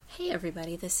Hey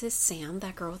everybody, this is Sam,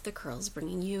 that girl with the curls,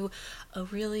 bringing you a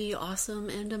really awesome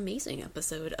and amazing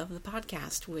episode of the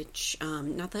podcast, which,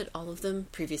 not that all of them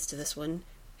previous to this one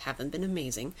haven't been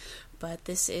amazing, but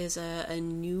this is a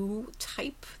new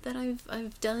type that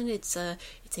I've done. It's a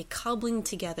cobbling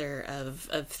together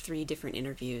of 3 different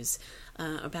interviews,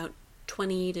 about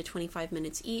 20 to 25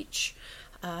 minutes each.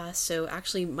 So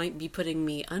actually might be putting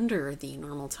me under the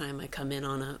normal time I come in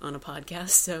on a podcast,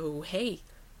 so hey,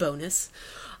 bonus.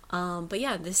 But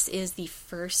yeah, this is the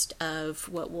first of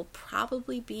what will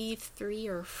probably be 3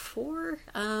 or 4.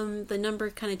 The number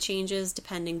kind of changes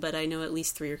depending, but I know at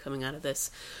least 3 are coming out of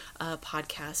this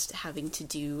podcast having to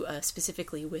do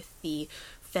specifically with the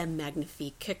Femme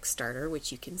Magnifique Kickstarter,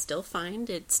 which you can still find.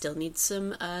 It still needs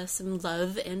some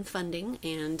love and funding,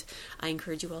 and I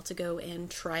encourage you all to go and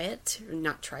try it, or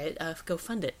not try it, go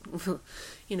fund it.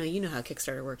 You know how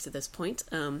Kickstarter works at this point,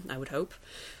 I would hope.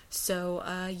 So,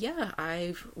 yeah,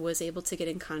 I was able to get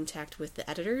in contact with the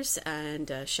editors, and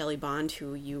Shelley Bond,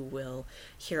 who you will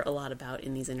hear a lot about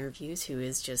in these interviews, who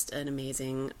is just an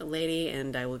amazing lady,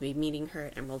 and I will be meeting her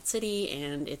at Emerald City,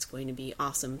 and it's going to be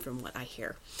awesome from what I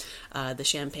hear. The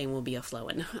champagne will be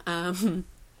a-flowing.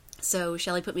 So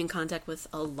Shelley put me in contact with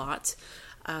a lot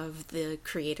of the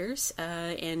creators,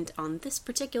 and on this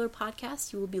particular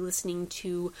podcast you will be listening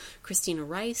to Christina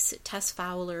Rice, Tess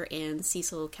Fowler, and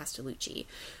Cecil Castellucci.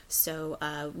 So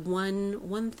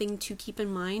one thing to keep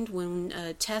in mind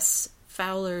when Tess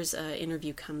Fowler's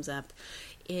interview comes up,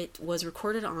 it was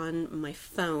recorded on my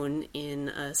phone in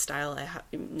a style,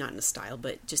 not in a style,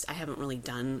 but just I haven't really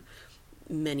done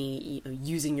many,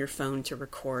 using your phone to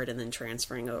record and then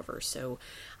transferring over, so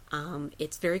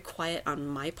it's very quiet on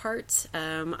my part.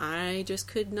 I just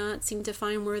could not seem to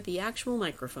find where the actual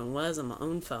microphone was on my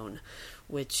own phone,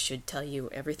 which should tell you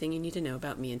everything you need to know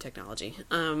about me and technology.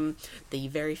 The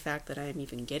very fact that I'm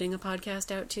even getting a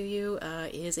podcast out to you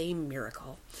is a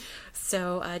miracle.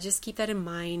 So just keep that in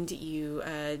mind.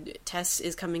 Tess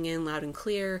is coming in loud and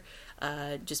clear,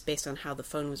 just based on how the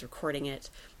phone was recording it.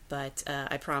 But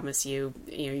I promise you,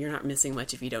 you're not missing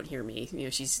much if you don't hear me.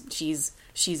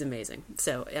 She's amazing.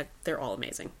 So they're all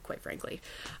amazing, quite frankly.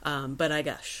 But I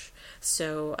gush.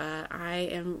 So I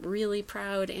am really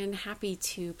proud and happy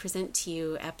to present to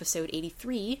you episode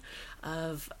 83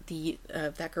 of the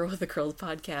That Girl with the Curls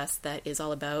podcast that is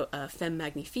all about Femme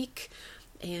Magnifique.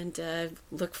 And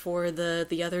look for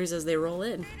the others as they roll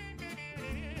in.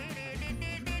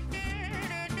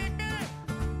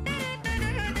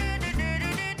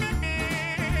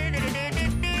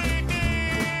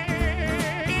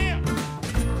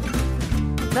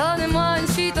 Donnez-moi une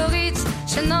suite au Ritz,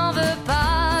 je n'en veux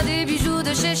pas. Des bijoux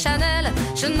de chez Chanel,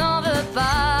 je n'en veux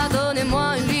pas.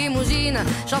 Donnez-moi une limousine,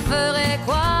 j'en ferai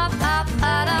quoi?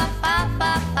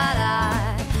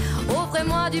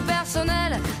 Offrez-moi du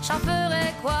personnel, j'en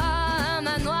ferai quoi? Un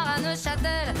manoir à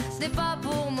Neuchâtel, ce n'est pas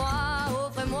pour moi.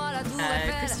 Offrez-moi la tour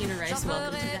Eiffel, Christina Rice,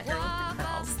 welcome to That Girl with the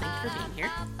Curls. Thank you for being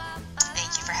here.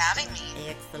 Thank you for having me.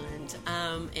 Excellent.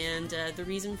 And the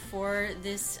reason for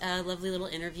this lovely little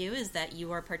interview is that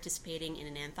you are participating in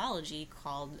an anthology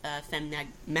called Femme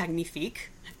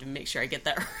Magnifique. I have to make sure I get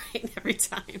that right every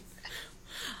time.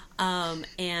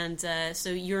 So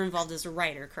you're involved as a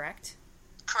writer, correct?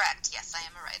 Correct. Yes, I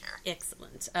am a writer.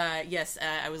 Excellent. Yes,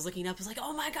 I was looking up. I was like,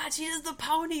 oh my God, she is the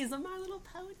ponies, the My Little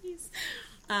Ponies.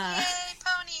 Yay,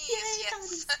 ponies! Yay,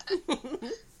 yes.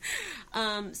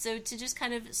 Ponies. So to just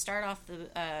kind of start off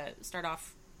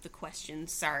the question.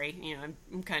 Sorry,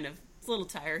 I'm kind of a little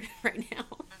tired right now.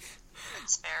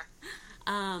 That's fair.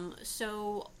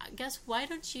 So I guess why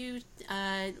don't you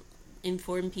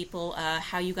inform people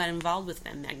how you got involved with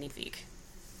Femme Magnifique?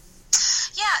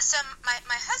 Yeah, so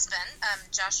my husband,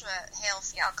 Joshua Hale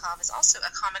Fialkov, is also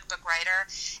a comic book writer,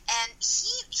 and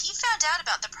he found out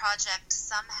about the project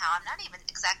somehow. I'm not even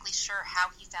exactly sure how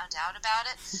he found out about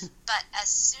it, but as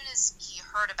soon as he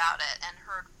heard about it and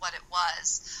heard what it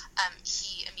was,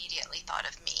 he immediately thought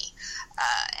of me,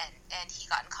 and he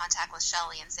got in contact with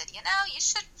Shelley and said, you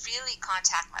should really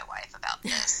contact my wife about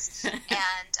this.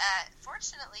 And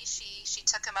fortunately, she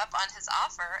took him up on his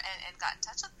offer and got in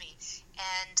touch with me,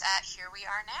 and here we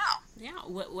are now. Yeah,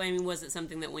 was it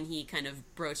something that when he kind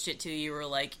of broached it to you, you were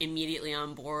like immediately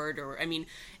on board, or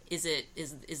is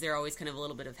there always kind of a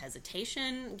little bit of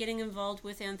hesitation getting involved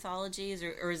with anthologies,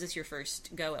 or is this your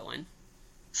first go at one?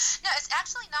 No, it's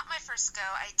actually not my first go.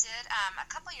 I did, a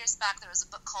couple of years back, there was a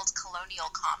book called Colonial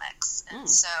Comics, and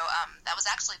so that was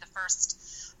actually the first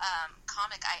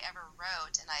comic I ever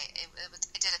wrote, and I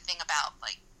did a thing about,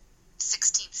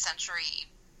 16th century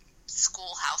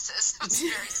schoolhouses. It was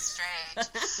very strange.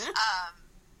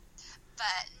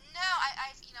 But No,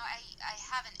 I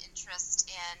have an interest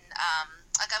in,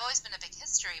 like, I've always been a big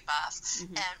history buff,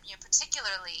 and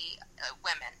particularly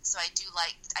women. So I do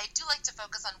like to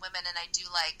focus on women, and I do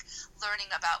like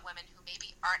learning about women who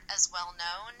maybe aren't as well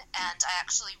known. And I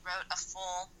actually wrote a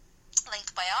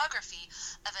full-length biography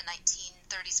of a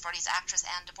 1930s, 40s actress,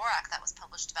 Anne Dvorak, that was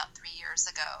published about 3 years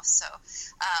ago. So,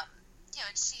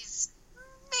 and she's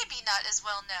maybe not as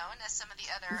well known as some of the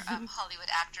other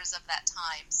Hollywood actors of that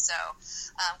time. So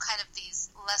kind of these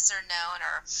lesser known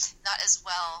or not as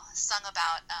well sung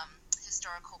about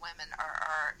historical women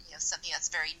are something that's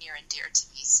very near and dear to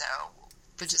me. So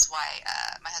which is why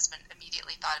my husband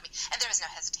immediately thought of me. And there was no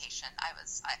hesitation. I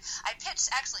pitched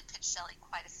Shelley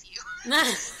quite a few.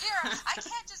 Here, I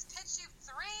can't just pitch you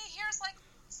 3. Here's like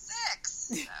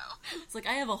 6. So it's like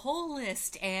I have a whole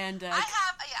list, and I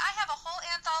have a whole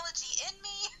anthology in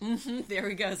me. There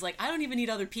we go. It's like I don't even need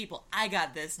other people. I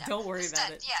got this. No, don't worry about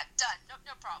done. it. Yeah, done.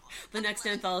 No problem. The next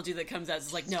anthology that comes out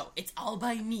is like, no, it's all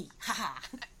by me. Haha.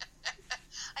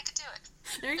 I could do it.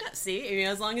 There you go. See,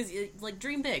 as long as you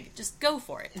dream big, just go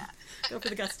for it. Yeah. Go for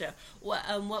the gusto.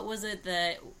 What was it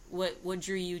what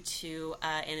drew you to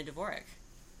Anna Dvorak?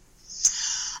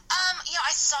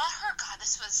 I saw her. God,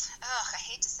 this was. I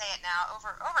hate to say it now.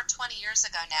 Over 20 years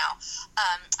ago now.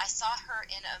 I saw her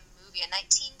in a movie,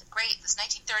 this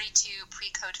 1932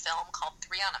 pre-code film called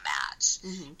 3 on a Match,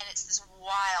 and it's this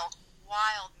wild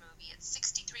movie. It's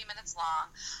 63 minutes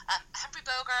long. Humphrey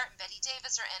Bogart and Bette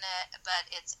Davis are in it, but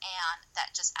it's Anne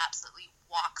that just absolutely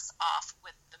walks off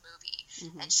with the movie,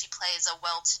 and she plays a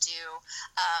well-to-do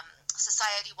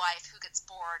society wife who gets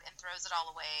bored and throws it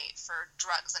all away for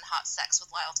drugs and hot sex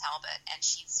with Lyle Talbot, and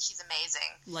she's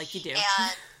amazing. Like you do.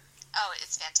 And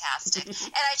it's fantastic.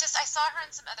 And I saw her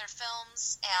in some other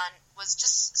films and was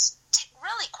just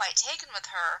really quite taken with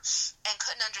her and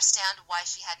couldn't understand why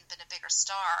she hadn't been a bigger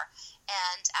star.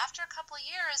 And after a couple of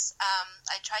years,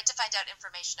 I tried to find out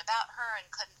information about her and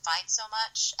couldn't find so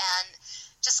much, and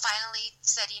just finally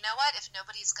said, you know what, if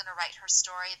nobody's going to write her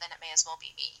story, then it may as well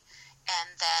be me.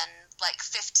 And then,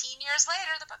 15 years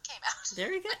later, the book came out.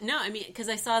 There you go. No, I mean, because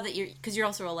I saw that you're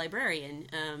also a librarian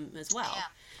as well.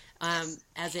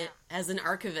 As an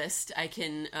archivist, I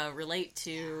can relate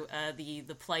to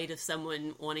the plight of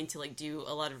someone wanting to do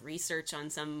a lot of research on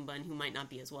someone who might not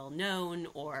be as well known,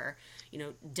 or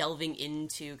delving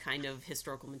into kind of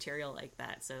historical material like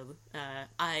that. So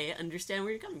I understand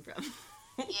where you're coming from.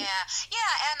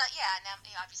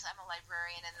 And obviously I'm a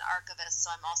librarian and an archivist,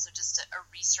 so I'm also just a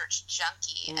research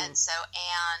junkie. And so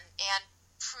Anne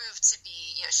proved to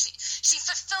be, she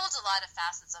fulfilled a lot of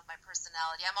facets of my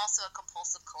personality. I'm also a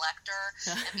compulsive collector,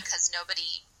 and because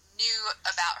nobody knew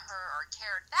about her or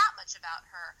cared that much about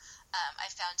her, I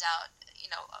found out,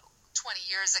 20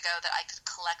 years ago that I could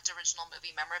collect original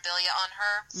movie memorabilia on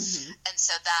her, and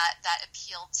so that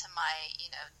appealed to my,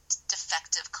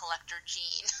 defective collector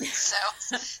gene. so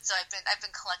I've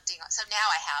been collecting. So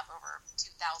now I have over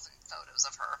 2,000 photos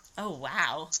of her. Oh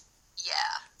wow.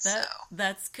 Yeah.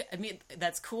 That's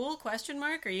cool. Question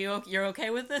mark. You're okay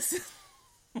with this?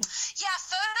 Yeah,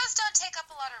 photos don't take up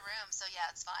a lot of room, so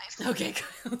yeah, it's fine. Okay.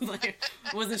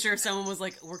 Wasn't sure if someone was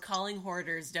like, "We're calling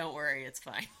hoarders. Don't worry, it's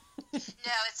fine."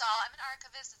 No, it's all. I'm an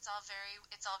archivist. It's all very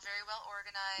well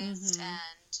organized,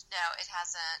 and no, it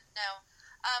hasn't. No,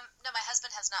 my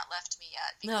husband has not left me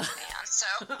yet because of Anne. So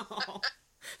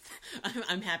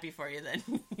I'm happy for you then.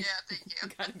 Yeah, thank you.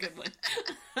 Got a good one.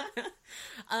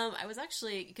 I was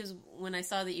actually, because when I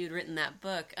saw that you'd written that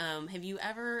book, have you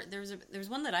ever? There's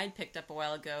one that I'd picked up a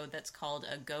while ago that's called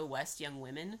 "Go West, Young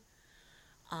Women."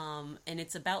 And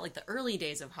it's about the early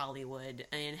days of Hollywood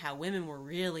and how women were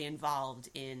really involved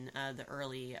in the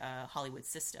early Hollywood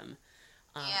system.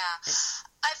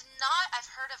 I've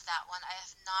heard of that one. I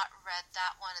have not read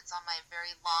that one. It's on my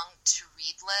very long to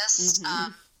read list.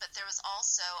 But there was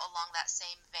also, along that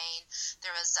same vein,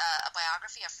 there was a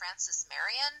biography of Frances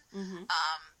Marion.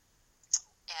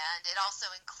 And it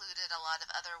also included a lot of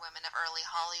other women of early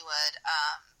Hollywood.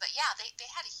 But yeah, they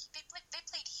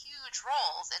played huge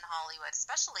roles in Hollywood,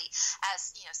 especially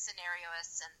as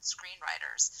scenarios and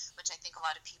screenwriters, which I think a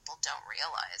lot of people don't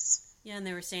realize. Yeah, and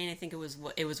they were saying, I think it was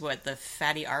the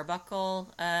Fatty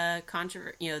Arbuckle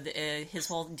his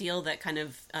whole deal that kind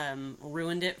of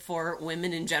ruined it for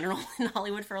women in general in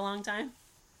Hollywood for a long time.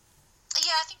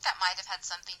 Yeah, I think that might have had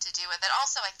something to do with it.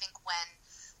 Also, I think when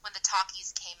the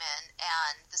talkies came in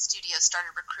and the studios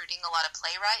started recruiting a lot of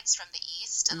playwrights from the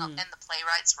East, and the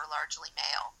playwrights were largely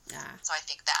male. Yeah. So I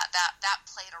think that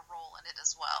played a role in it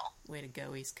as well. Way to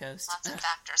go, East Coast. Lots of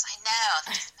factors. I know.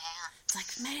 Man. It's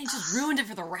like, man, just ruined it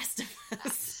for the rest of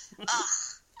us.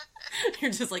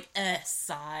 You're just like,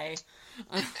 sigh.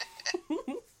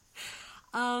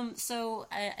 So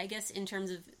I guess in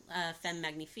terms of Femme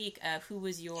Magnifique, who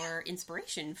was your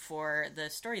inspiration for the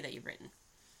story that you've written?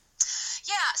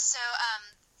 Yeah, so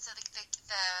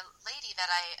the lady that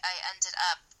I ended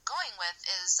up going with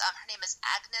is, her name is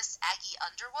Agnes Aggie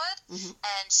Underwood,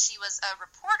 and she was a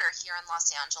reporter here in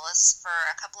Los Angeles for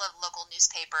a couple of local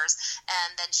newspapers,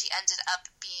 and then she ended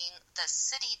up being the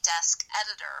city desk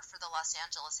editor for the Los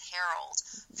Angeles Herald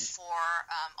for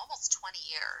almost 20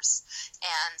 years.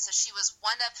 And so she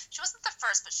wasn't the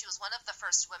first, but she was one of the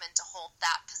first women to hold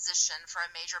that position for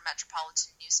a major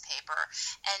metropolitan newspaper,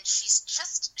 and she's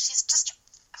just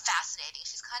fascinating.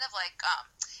 She's kind of like,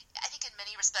 I think in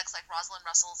many respects, like Rosalind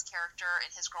Russell's character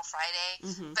in His Girl Friday,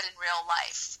 but in real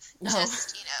life.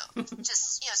 Just,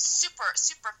 super,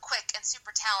 super quick and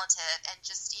super talented, and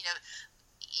just, in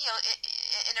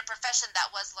a profession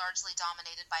that was largely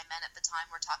dominated by men at the time.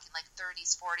 We're talking like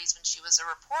 30s, 40s when she was a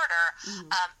reporter.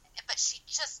 But she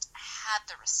just had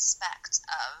the respect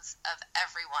of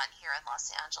everyone here in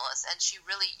Los Angeles, and she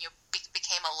really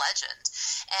became a legend.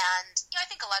 And I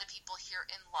think a lot of people here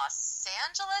in Los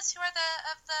Angeles who are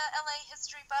of the LA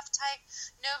history buff type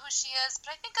know who she is,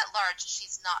 but I think at large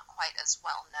she's not quite as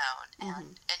well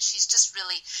known. And she's just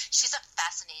she's a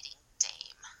fascinating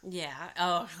dame. Yeah.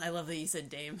 Oh, I love that you said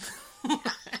dame.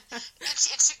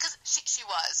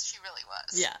 She really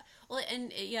was. Yeah. Well,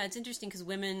 and it's interesting because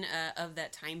women of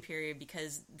that time period,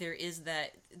 because there's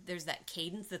that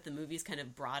cadence that the movies kind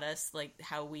of brought us, like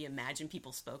how we imagine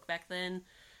people spoke back then.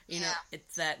 You know,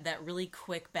 it's that really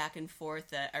quick back and forth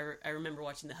that I remember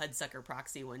watching the Hudsucker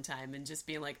Proxy one time and just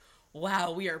being like,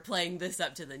 wow, we are playing this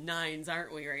up to the nines,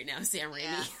 aren't we, right now, Sam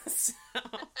Raimi? Yeah.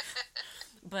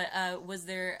 But was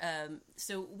there,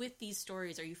 so with these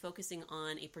stories, are you focusing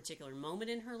on a particular moment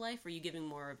in her life, or are you giving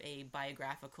more of a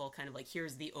biographical kind of like,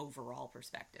 here's the overall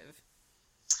perspective?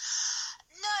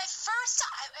 No, at first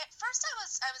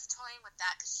I was toying with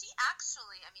that, because she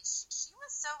actually, she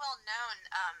was so well known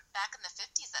back in the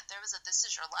 50s that there was a This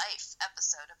Is Your Life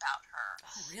episode about her.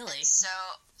 Oh, really? And so,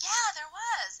 yeah, there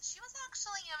was. She was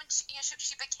actually,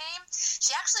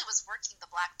 she actually was working the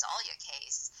Black Dahlia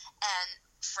case, and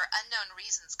for unknown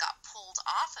reasons got pulled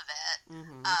off of it,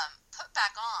 put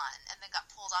back on, and then got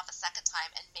pulled off a second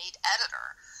time and made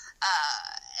editor.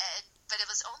 But it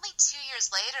was only 2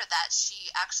 years later that she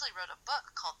actually wrote a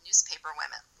book called Newspaper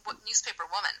Woman.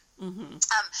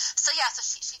 So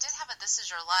she did have a This Is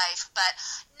Your Life, but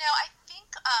no, I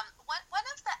think one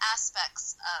of the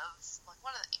aspects of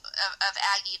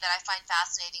Aggie that I find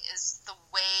fascinating is the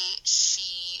way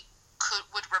she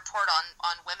would report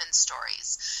on women's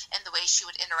stories and the way she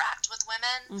would interact with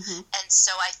women, and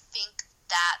so I think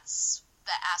that's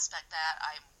the aspect that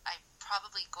I'm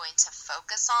probably going to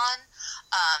focus on.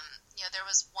 There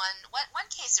was one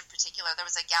case in particular. There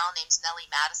was a gal named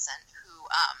Nellie Madison who,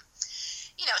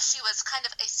 she was kind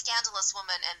of a scandalous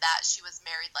woman in that she was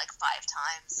married like 5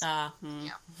 times.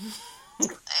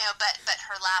 But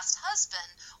her last husband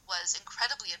was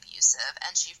incredibly abusive,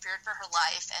 and she feared for her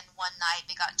life. And one night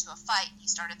they got into a fight, and he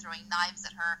started throwing knives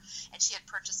at her, and she had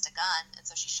purchased a gun, and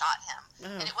so she shot him.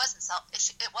 And it wasn't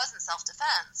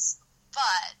self-defense,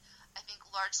 but I think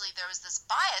largely there was this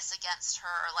bias against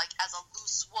her, like as a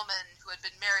loose woman who had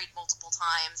been married multiple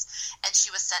times, and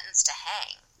she was sentenced to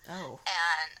hang.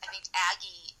 And I think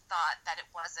Aggie thought that it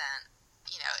wasn't,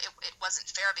 it wasn't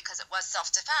fair because it was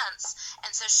self-defense,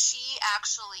 and so she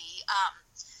actually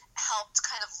helped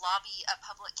kind of lobby a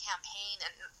public campaign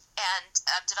and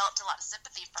developed a lot of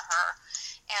sympathy for her.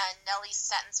 And Nellie's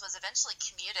sentence was eventually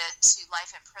commuted to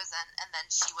life in prison, and then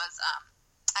she was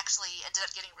actually ended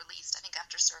up getting released, I think,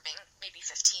 after serving maybe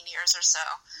 15 years or so.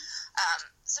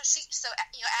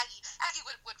 Aggie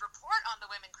would report on the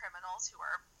women criminals who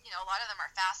are, a lot of them are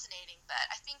fascinating, but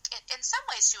I think in some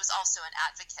ways she was also an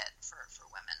advocate for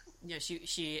women. Yeah,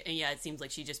 it seems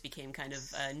like she just became kind of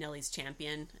Nellie's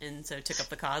champion, and so took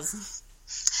up the cause.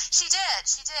 She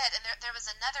did, and there was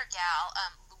another gal,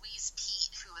 Louise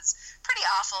Pete, who was pretty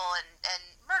awful and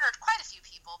murdered quite a few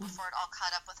people before it all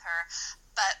caught up with her,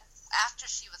 but after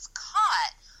she was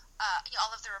caught,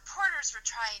 all of the reporters were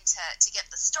trying to get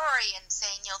the story and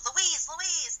saying, Louise,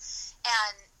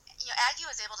 and Aggie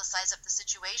was able to size up the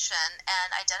situation and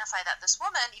identify that this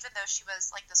woman, even though she was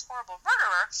like this horrible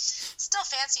murderer, still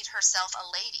fancied herself a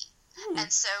lady,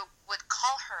 and so would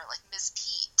call her like Ms.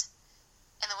 Pete,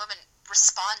 and the woman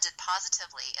responded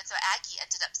positively, and so Aggie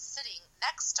ended up sitting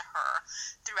next to her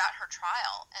throughout her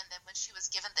trial, and then when she was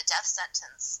given the death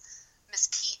sentence, Miss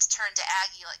Pete turned to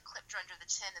Aggie, like clipped her under the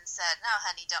chin and said, "No,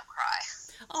 honey, don't cry."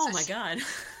 Oh, so my God.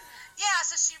 Yeah,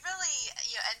 so she really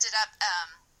ended up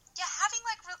yeah, having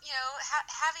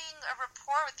having a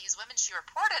rapport with these women she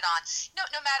reported on,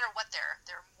 no matter what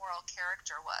their moral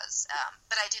character was.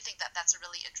 But I do think that that's a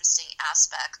really interesting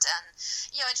aspect, and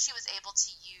and she was able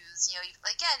to use,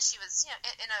 again, she was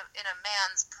in a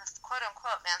man's quote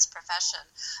unquote man's profession,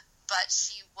 but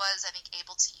she was, I think,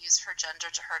 able to use her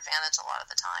gender to her advantage a lot of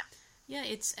the time. Yeah,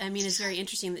 it's very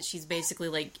interesting that she's basically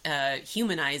like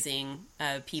humanizing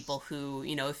people who,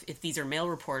 if these are male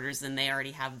reporters, then they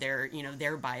already have their,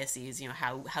 their biases,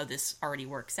 how this already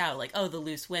works out. Like, oh, the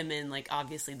loose women, like,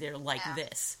 obviously they're like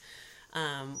this,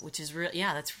 which is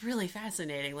that's really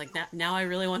fascinating. Like, now I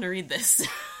really want to read this.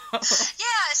 Yeah,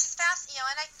 she's fascinating,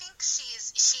 and I think she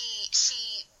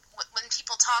when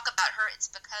people talk about her, it's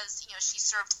because, she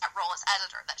served that role as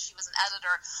editor, that she was an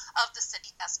editor of the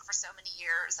City Desk for so many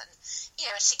years, and,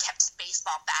 she kept a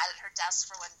baseball bat at her desk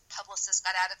for when publicists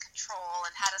got out of control,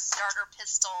 and had a starter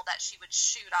pistol that she would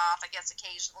shoot off, I guess,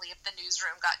 occasionally if the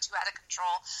newsroom got too out of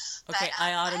control. Okay, but,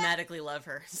 I automatically love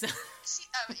her. So.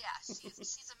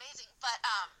 She's amazing, but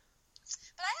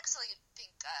I actually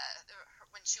think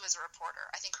when she was a reporter,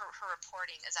 I think her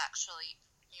reporting is actually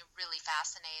really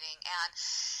fascinating, and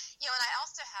and I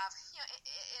also have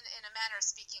in a manner of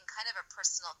speaking kind of a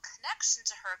personal connection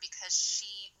to her, because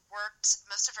she worked,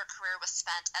 most of her career was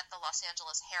spent at the Los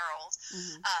Angeles Herald,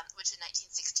 which in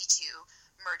 1962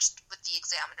 merged with the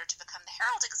Examiner to become the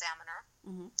Herald Examiner.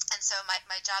 And so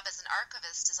my job as an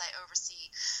archivist is I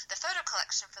oversee the photo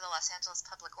collection for the Los Angeles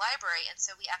Public Library, and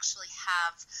so we actually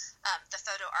have the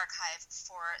photo archive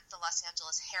for the Los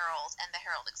Angeles Herald and the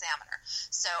Herald Examiner.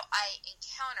 So I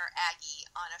encounter Aggie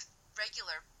on a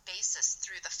regular basis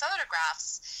through the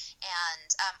photographs, and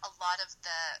a lot of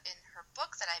in her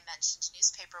book that I mentioned,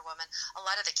 Newspaper Woman, a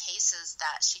lot of the cases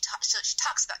that she talks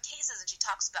about cases, and she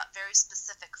talks about very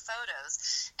specific photos,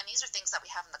 and these are things that we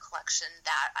have in the collection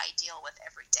that I deal with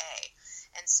every day,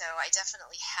 and so I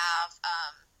definitely have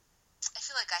I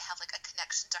feel like I have like a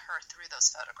connection to her through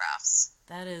those photographs.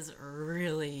 That is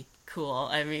really cool.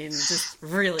 I mean, just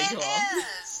really cool. It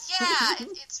is, yeah.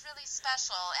 It's really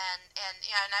special, and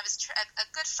I was a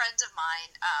good friend of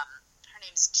mine. Her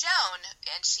name's Joan,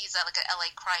 and she's like an LA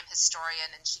crime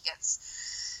historian, and she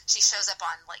shows up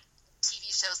on like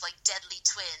TV shows like Deadly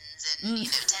Twins and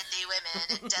Deadly Women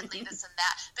and Deadly this and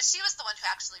that. But she was the one who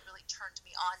actually really turned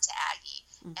me on to Aggie,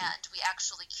 and we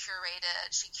actually she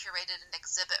curated an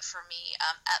exhibit for me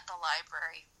at the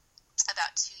library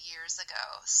about 2 years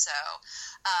ago. So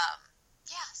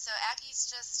so Aggie's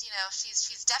just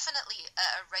she's definitely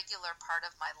a regular part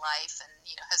of my life, and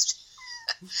has.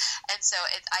 And so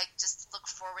I just look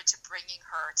forward to bringing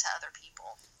her to other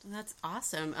people. That's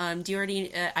awesome. Do you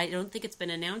already, I don't think it's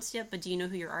been announced yet, but do you know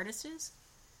who your artist is?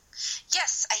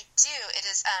 Yes, I do. It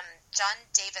is John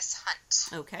Davis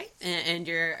Hunt. Okay. And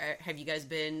have you guys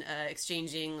been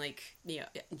exchanging, like, do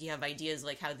you have ideas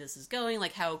like how this is going?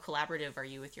 Like, how collaborative are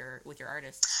you with your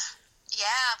artist?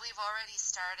 Yeah, we've already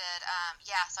started.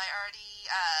 So I already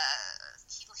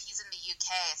he's in the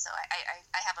UK, so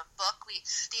I have a book.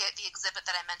 The exhibit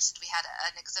that I mentioned, we had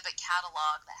an exhibit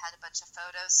catalog that had a bunch of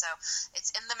photos. So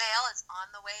it's in the mail. It's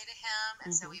on the way to him,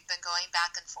 and so we've been going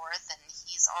back and forth. And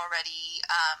he's already,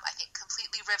 I think,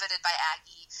 completely riveted by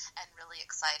Aggie and really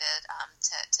excited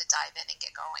to dive in and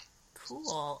get going.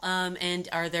 Cool. And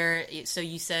are there? So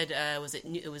you said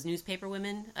it was Newspaper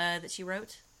Women that she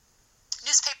wrote?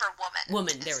 Newspaper Woman.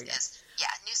 There we go.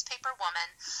 Newspaper Woman.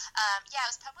 It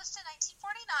was published in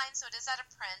 1949, so it is out of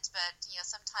print, but,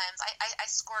 sometimes I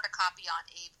scored a copy on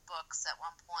Abe Books at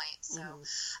one point, so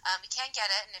you can get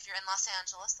it, and if you're in Los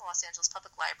Angeles, the Los Angeles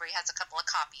Public Library has a couple of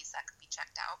copies that could be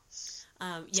checked out.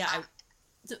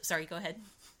 Sorry, go ahead.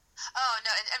 Oh, no,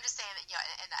 I'm just saying that,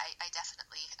 and I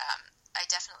definitely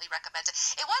recommend it.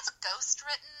 It was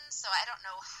ghostwritten, so I don't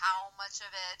know how much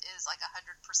of it is like 100%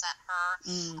 her.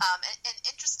 And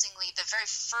interestingly, the very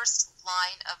first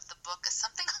line of the book is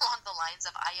something along the lines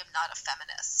of "I am not a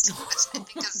feminist," which I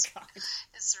think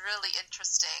is really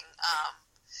interesting.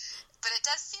 But it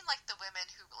does seem like the women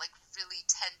who like really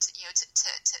tend to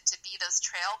to be those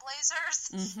trailblazers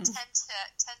tend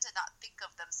to not think of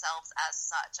themselves as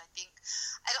such. I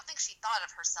don't think she thought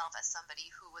of herself as somebody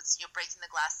who was breaking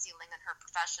the glass ceiling in her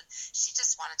profession. She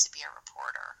just wanted to be a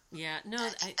reporter. Yeah, no,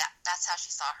 I think that's how she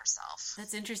saw herself.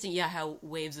 That's interesting. Yeah, how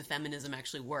waves of feminism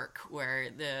actually work. Where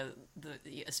the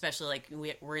especially like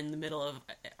we're in the middle of.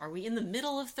 Are we in the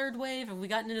middle of third wave? Have we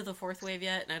gotten into the fourth wave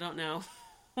yet? I don't know.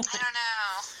 I don't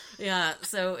know. Yeah,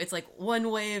 so it's like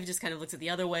one wave just kind of looks at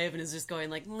the other wave and is just going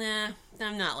like, nah,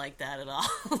 I'm not like that at all.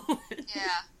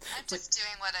 Yeah, I'm just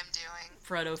doing what I'm doing.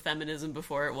 Proto-feminism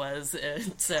before it was.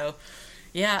 So,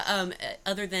 Yeah,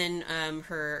 other than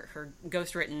her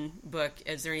ghost-written book,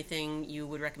 is there anything you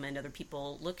would recommend other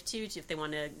people look to if they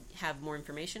want to have more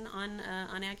information on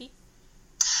Aggie?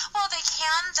 Well, they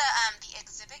can. The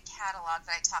exhibit catalog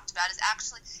that I talked about is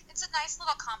actually, it's a nice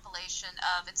little compilation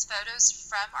of its photos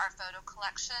from our photo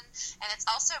collection, and it's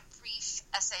also brief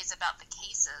essays about the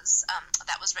cases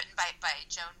that was written by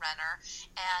Joan Renner,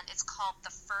 and it's called The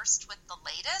First with the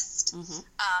Latest,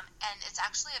 and it's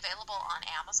actually available on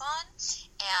Amazon,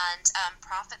 and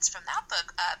profits from that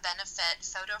book benefit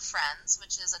Photo Friends,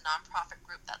 which is a nonprofit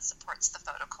group that supports the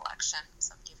photo collection.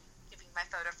 So I'm giving my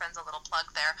photo friends a little plug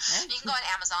there. Right. You can go on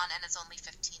Amazon, and it's only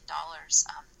 $15,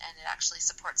 and it actually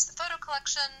supports the photo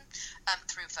collection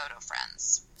through Photo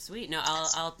Friends. Sweet. No,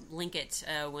 I'll link it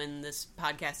when this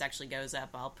podcast actually goes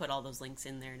up. I'll put all those links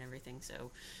in there and everything,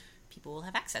 so people will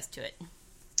have access to it.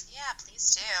 Yeah,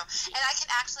 please do. And I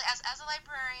can actually, as a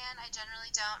librarian, I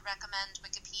generally don't recommend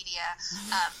Wikipedia,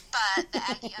 but the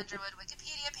Aggie Underwood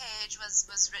Wikipedia page was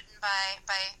written by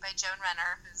Joan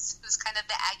Renner, who's kind of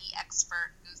the Aggie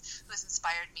expert who's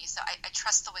inspired me. So I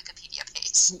trust the Wikipedia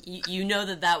page. You know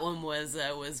that one was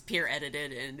peer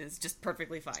edited and is just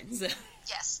perfectly fine. So.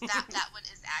 Yes, that one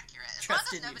is accurate. As long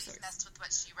as nobody's messed with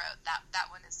what she wrote, that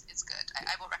one is good.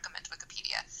 I will recommend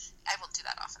Wikipedia. I won't do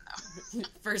that often, though.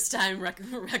 First time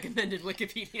recommended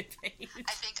Wikipedia page.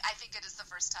 I think it is the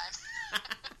first time.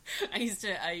 I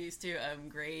used to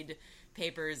grade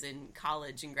papers in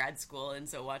college and grad school, and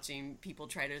so watching people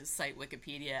try to cite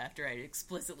Wikipedia after I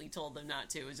explicitly told them not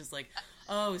to was just like,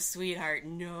 oh, sweetheart,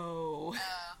 no.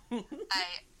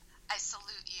 I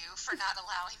salute you for not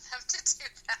allowing them to do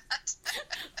that.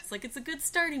 It's like, it's a good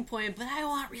starting point, but I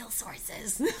want real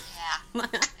sources. Yeah,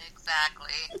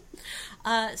 exactly.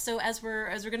 So as we're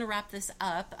going to wrap this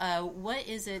up, what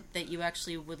is it that you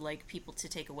actually would like people to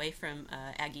take away from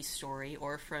Aggie's story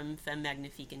or from Femme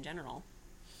Magnifique in general?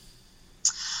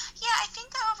 Yeah, I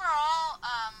think overall,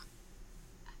 I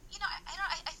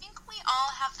think we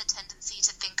all have the tendency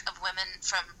to think of women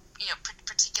from,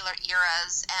 particular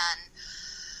eras and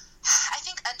I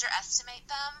think underestimate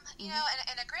them,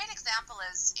 and a great example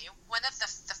is one of the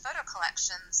photo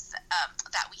collections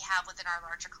that we have within our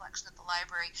larger collection at the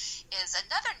library is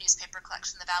another newspaper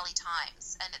collection, the Valley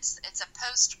Times, and it's a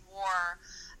post-war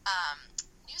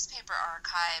newspaper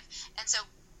archive, and so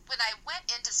when I went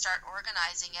in to start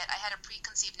organizing it, I had a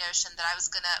preconceived notion that I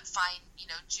was going to find,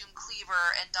 June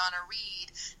Cleaver and Donna Reed,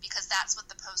 because that's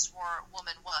what the post-war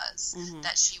woman was. Mm-hmm.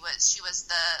 That she was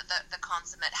the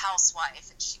consummate housewife,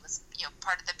 and she was,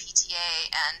 part of the PTA.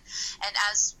 And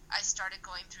as I started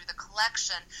going through the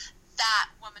collection, that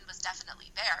woman was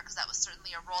definitely there, because that was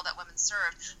certainly a role that women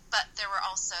served. But there were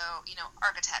also,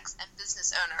 architects and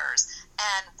business owners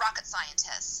and rocket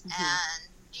scientists, mm-hmm.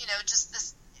 and just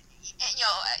this.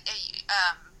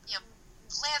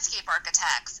 Landscape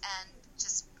architects and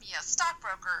just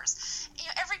stockbrokers.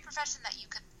 Every profession that you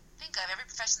could think of, every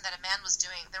profession that a man was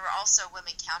doing, there were also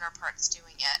women counterparts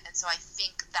doing it. And so I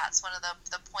think that's one of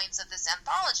the points of this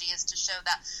anthology, is to show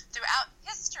that throughout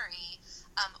history,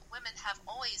 women have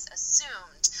always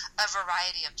assumed a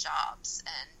variety of jobs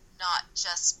and not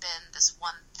just been this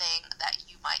one thing that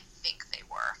you might think they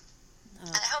were.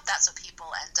 And I hope that's what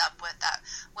people end up with, that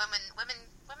women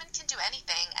can do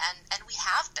anything, and we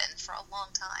have been for a long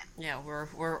time. Yeah,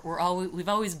 we've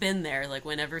always been there. Like,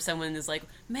 whenever someone is like,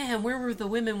 man, where were the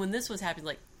women when this was happening?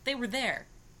 Like, they were there.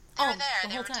 They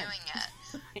were doing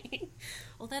it.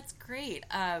 Well, that's great.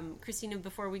 Christina,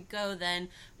 before we go then,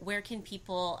 where can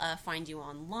people find you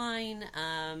online?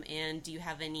 And do you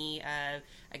have any,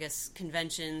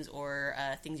 conventions or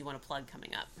things you want to plug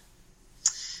coming up?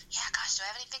 Yeah, gosh, do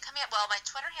I have anything coming up? Well, my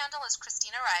Twitter handle is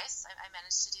Christina Rice. I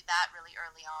managed to do that really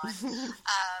early on.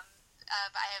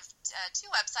 I have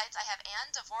two websites. I have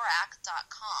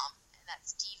AnneDvorak.com, and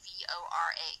that's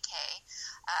DVORAK,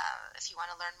 if you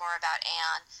want to learn more about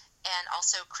Anne. And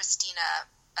also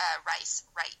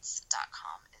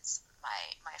ChristinaRiceWrites.com is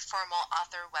my formal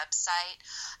author website.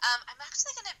 I'm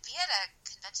actually going to be at a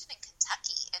convention in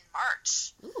Kentucky in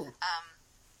March. Ooh.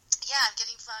 Yeah, I'm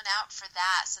getting flown out for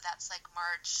that, so that's like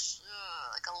March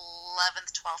 11th,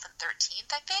 12th, and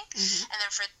 13th, I think. Mm-hmm. And then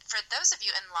for those of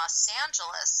you in Los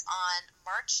Angeles, on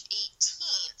March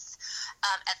 18th,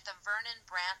 at the Vernon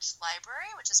Branch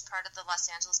Library, which is part of the Los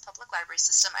Angeles Public Library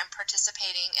System, I'm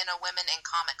participating in a Women in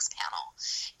Comics panel.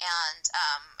 And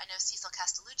I know Cecil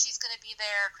Castellucci is going to be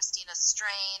there, Christina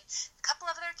Strain, a couple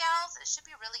of other gals. It should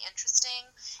be really interesting.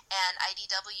 And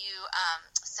IDW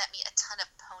sent me a ton of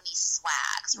pony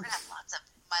swag, so we're going to have lots of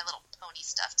My Little Pony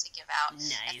stuff to give out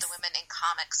at the Women in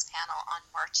Comics panel on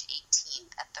March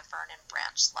 18th at the Vernon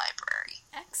Branch Library.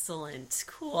 Excellent.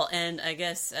 Cool. And I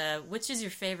guess, which is your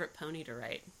favorite pony to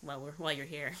write while you're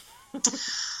here? My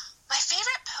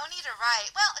favorite pony to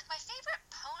write? Well, like my favorite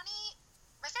pony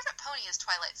is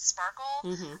Twilight Sparkle.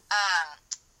 Mm-hmm.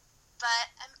 But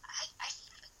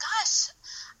gosh,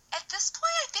 at this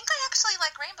point, I think I actually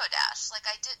like Rainbow Dash. Like,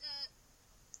 I didn't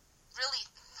really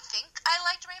think I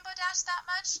liked Rainbow Dash that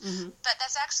much, but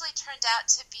that's actually turned out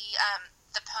to be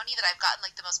the pony that I've gotten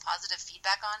like the most positive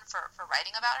feedback on for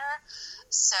writing about her.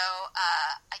 So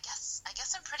I guess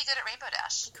I'm pretty good at Rainbow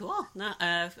Dash. Cool. No,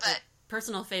 but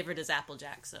personal favorite is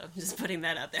Applejack, so just putting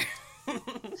that out there.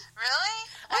 Really?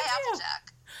 Why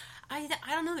Applejack? I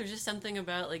don't know. There's just something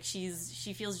about like she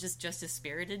feels just as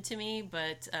spirited to me,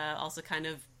 but also kind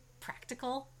of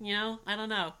practical. You know, I don't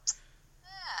know.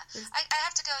 Yeah, I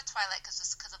have to go with Twilight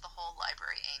because of the whole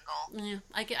library angle. Yeah,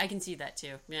 I can see that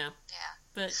too. Yeah. Yeah.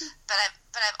 But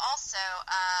I've also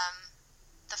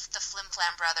the Flim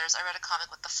Flam Brothers. I read a comic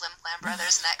with the Flim Flam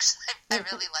Brothers, and actually I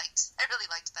really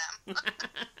liked them.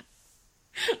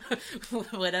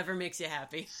 Whatever makes you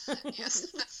happy. Yes,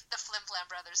 the Flim Flam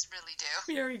Brothers really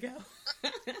do. Here we go.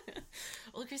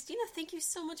 Well, Christina, thank you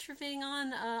so much for being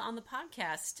on the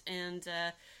podcast, and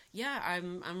yeah,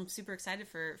 I'm super excited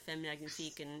for Femme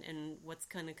Magnifique and what's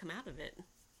going to come out of it.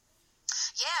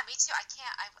 Yeah, me too. I can't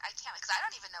because I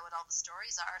don't even know what all the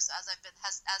stories are. So as the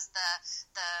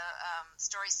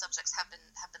story subjects have been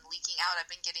leaking out,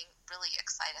 I've been getting really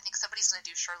excited. I think somebody's going to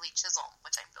do Shirley Chisholm,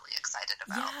 which I'm really excited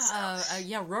about.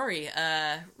 Yeah,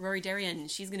 Rory Darrian,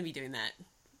 she's going to be doing that.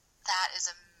 That is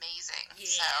amazing.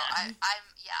 Yeah. So I'm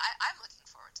looking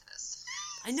forward to this.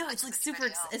 I know, it's like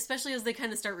super, especially as they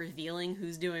kind of start revealing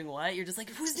who's doing what. You're just like,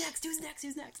 who's next?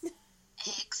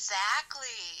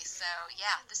 Exactly. So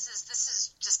yeah, this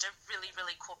is just a really,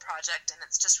 really cool project, and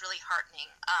it's just really heartening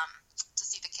to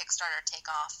see the Kickstarter take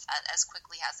off as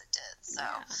quickly as it did. So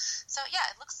yeah,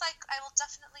 it looks like I will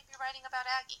definitely be writing about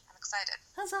Aggie. I'm excited.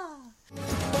 Huzzah!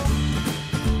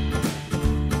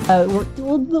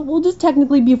 We'll just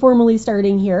technically be formally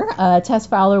starting here. Tess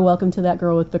Fowler, welcome to That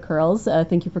Girl with the Curls.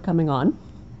 Thank you for coming on.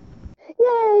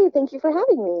 Yay! Thank you for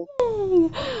having me. Yay!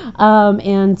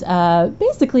 And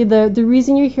basically, the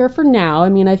reason you're here for now, I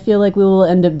mean, I feel like we will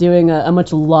end up doing a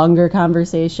much longer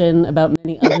conversation about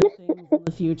many other things in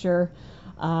the future.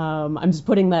 I'm just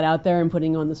putting that out there and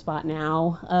putting you on the spot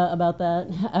now about that.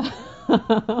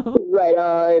 Right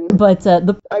on. But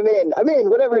I'm in,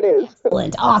 whatever it is.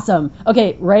 Excellent. Awesome.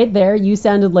 Okay, right there, you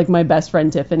sounded like my best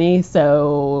friend Tiffany,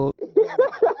 so...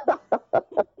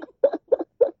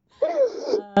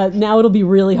 now it'll be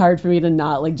really hard for me to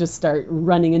not like just start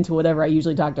running into whatever I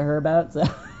usually talk to her about. So,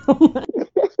 stay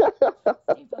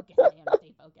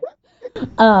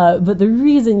focused. But the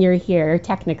reason you're here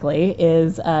technically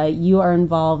is you are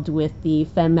involved with the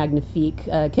Femme Magnifique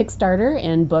Kickstarter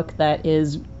and book that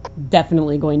is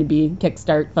definitely going to be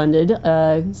Kickstart funded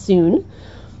soon.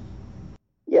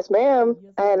 Yes, ma'am.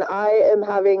 And I am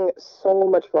having so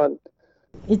much fun.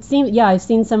 It seems, yeah, I've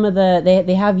seen some of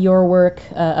they have your work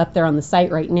up there on the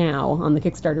site right now on the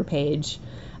Kickstarter page.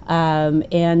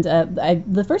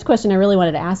 The first question I really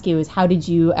wanted to ask you is, how did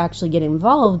you actually get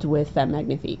involved with Femme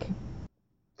Magnifique?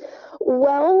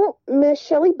 Well, Miss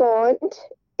Shelley Bond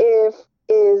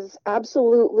is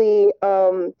absolutely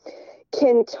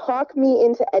can talk me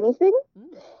into anything.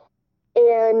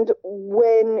 And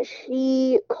when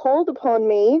she called upon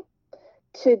me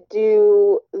to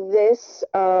do this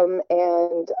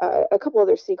and a couple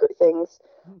other secret things,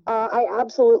 I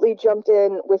absolutely jumped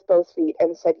in with both feet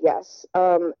and said yes.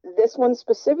 This one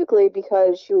specifically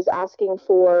because she was asking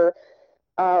for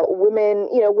women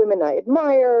I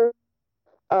admire,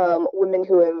 women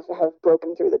who have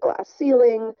broken through the glass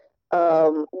ceiling,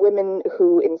 women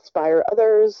who inspire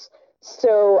others.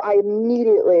 So I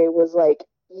immediately was like,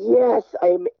 yes,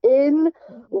 I'm in,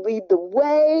 lead the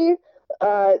way.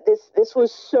 This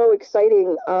was so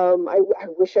exciting. I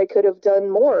wish I could have done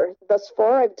more. Thus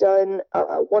far, I've done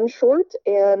one short,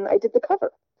 and I did the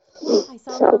cover. I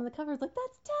saw it on the cover. Like,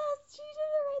 that's Tess. She did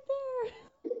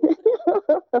it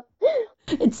right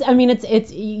there.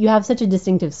 It's. You have such a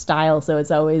distinctive style, so it's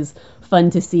always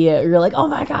fun to see it. You're like, oh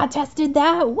my God, Tess did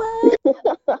that. What?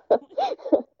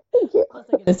 Thank you. Plus,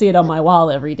 I get to see it on my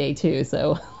wall every day too.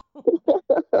 So.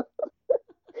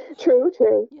 True.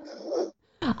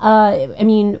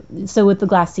 So with the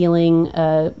glass ceiling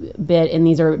bit, and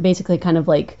these are basically kind of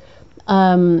like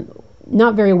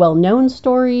not very well known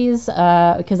stories,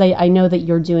 because I know that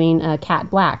you're doing Cat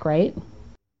Black, right?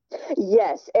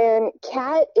 Yes, and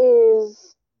Cat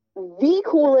is the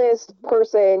coolest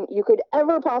person you could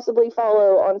ever possibly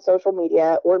follow on social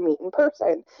media or meet in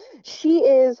person. She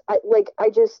is I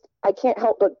can't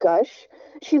help but gush.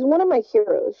 She's one of my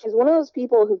heroes. She's one of those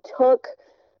people who took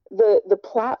the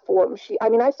platform.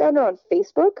 I found her on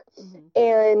Facebook,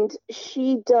 and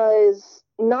she does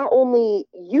not only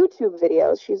YouTube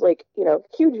videos, she's like,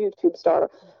 huge YouTube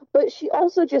star, but she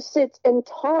also just sits and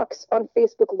talks on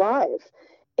Facebook Live.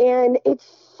 And it's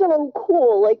so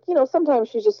cool. Like, sometimes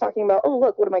she's just talking about, oh,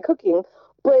 look, what am I cooking?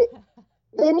 But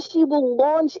then she will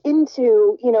launch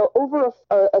into, over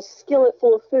a skillet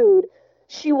full of food,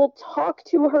 she will talk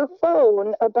to her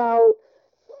phone about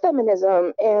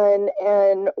feminism and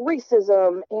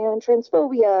racism and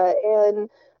transphobia and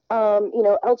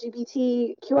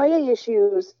LGBTQIA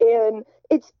issues. And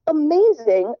it's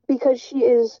amazing because she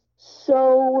is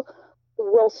so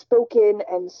well spoken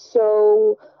and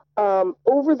so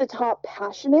over the top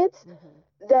passionate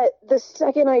that the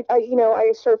second I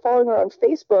started following her on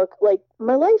Facebook, like,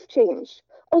 my life changed.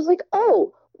 I was like,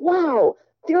 oh wow,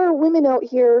 there are women out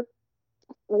here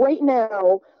right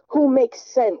now who make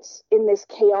sense in this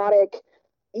chaotic,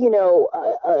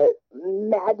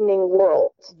 maddening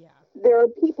world. Yeah. There are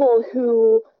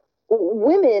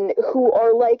women who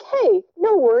are like, hey,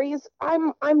 no worries,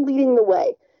 I'm leading the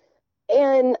way.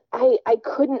 And I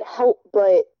couldn't help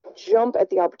but jump at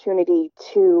the opportunity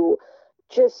to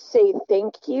just say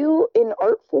thank you in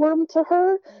art form to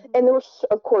her. And there were,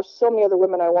 of course, so many other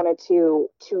women I wanted to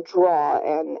draw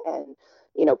and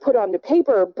put onto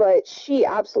paper, but she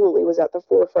absolutely was at the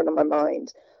forefront of my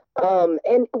mind.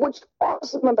 And what's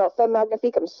awesome about Femme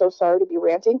Magnifique, I'm so sorry to be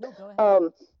ranting.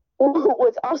 No,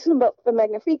 what's awesome about Femme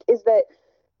Magnifique is that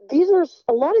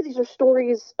a lot of these are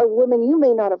stories of women you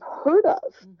may not have heard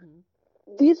of.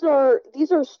 These are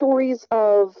stories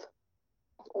of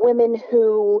women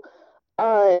who,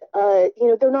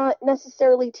 they're not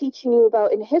necessarily teaching you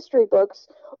about in history books,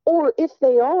 or if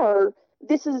they are,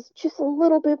 this is just a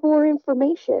little bit more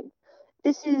information.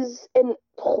 And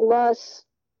plus,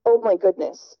 oh my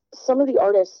goodness, some of the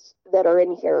artists that are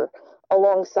in here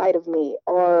alongside of me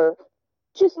are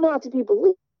just not to be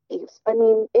believed. I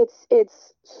mean, it's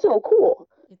so cool.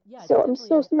 Yeah, so I'm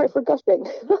so sorry for gushing.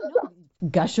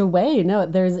 Gush away. No,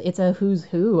 it's a who's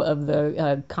who of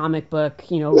the comic book,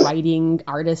 writing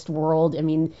artist world. I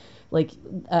mean, like,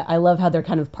 I love how they're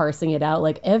kind of parsing it out.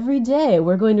 Like, every day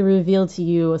we're going to reveal to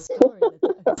you a story.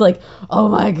 It's like, oh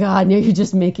my God, now you're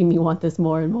just making me want this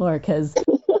more and more, because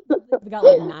we got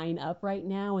like 9 up right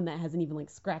now, and that hasn't even like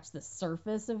scratched the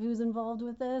surface of who's involved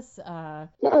with this. Yeah,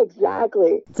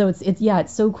 exactly. So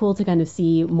it's so cool to kind of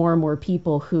see more and more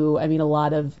people who, I mean, a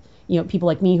lot of, people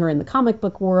like me who are in the comic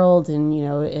book world and,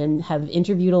 and have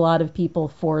interviewed a lot of people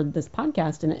for this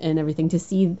podcast and everything, to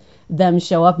see them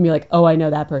show up and be like, oh, I know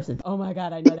that person. Oh my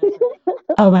God, I know that person.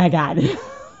 Oh my God.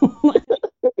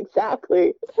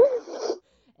 Exactly.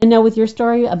 And now with your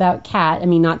story about Kat, I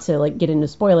mean, not to like get into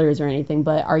spoilers or anything,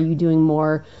 but are you doing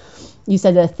more, you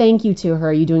said a thank you to her,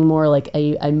 are you doing more like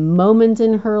a moment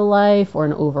in her life or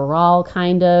an overall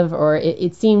kind of, or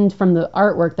it seemed from the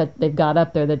artwork that they've got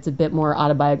up there that's a bit more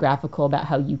autobiographical about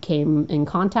how you came in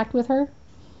contact with her?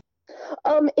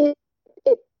 It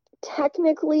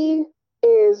technically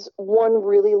is one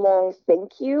really long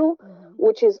thank you,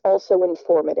 which is also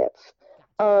informative.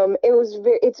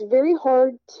 It's very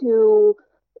hard to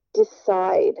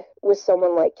decide with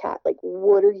someone like Kat, like,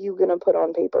 what are you going to put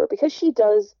on paper? Because she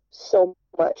does so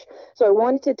much. So I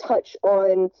wanted to touch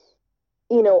on,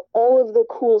 all of the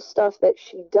cool stuff that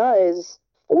she does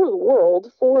for the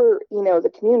world, for,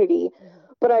 the community.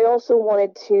 But I also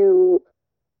wanted to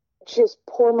just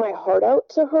pour my heart out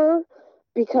to her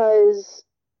because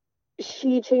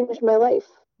she changed my life.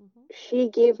 She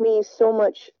gave me so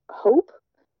much hope.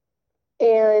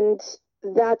 And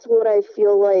that's what I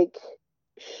feel like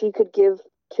she could give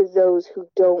to those who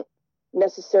don't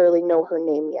necessarily know her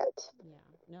name yet.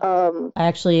 Yeah, no.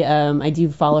 Actually, I do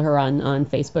follow her on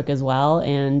Facebook as well,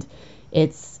 and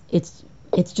it's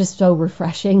just so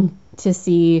refreshing to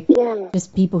see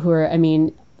just people who are, I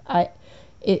mean,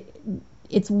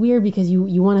 it's weird because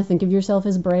you want to think of yourself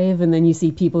as brave, and then you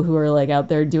see people who are like out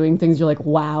there doing things, you're like,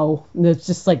 wow. And it's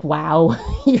just like, wow,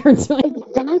 you're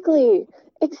doing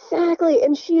Exactly.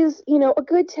 And she's, a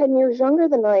good 10 years younger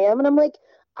than I am. And I'm like,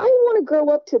 I want to grow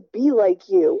up to be like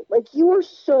you. Like, you are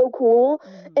so cool.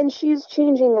 And she's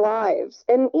changing lives.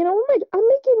 And, I'm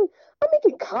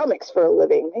making comics for a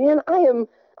living, man. I am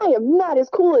not as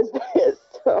cool as this.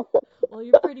 So. Well,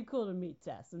 you're pretty cool to meet,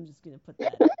 Tess. I'm just going to put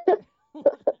that out there.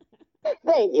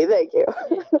 Thank you.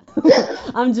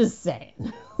 I'm just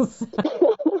saying.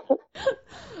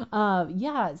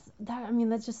 Yeah,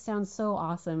 that just sounds so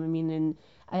awesome. I mean, and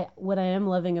what I am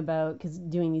loving about, because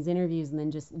doing these interviews and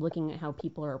then just looking at how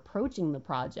people are approaching the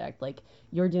project, like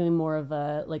you're doing more of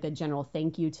a general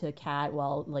thank you to Kat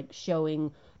while like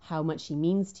showing how much she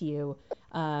means to you,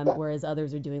 whereas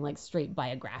others are doing like straight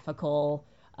biographical,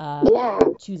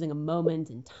 choosing a moment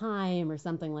in time or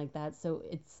something like that. So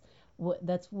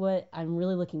that's what I'm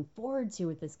really looking forward to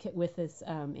with this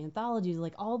anthology, is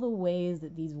like all the ways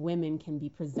that these women can be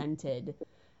presented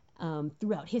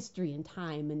throughout history and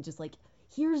time, and just like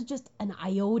here's just an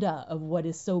iota of what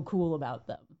is so cool about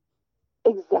them.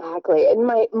 Exactly. And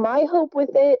my hope with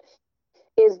it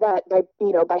is that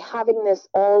by having this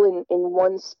all in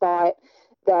one spot,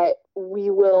 that we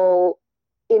will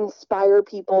inspire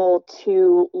people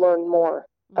to learn more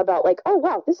about, like, oh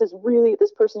wow, this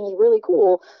person is really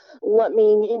cool. Let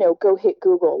me, go hit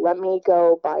Google. Let me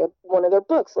go buy one of their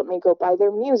books. Let me go buy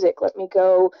their music. Let me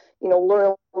go,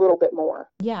 learn a little bit more.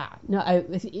 Yeah. No,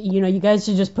 you guys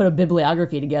should just put a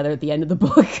bibliography together at the end of the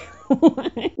book.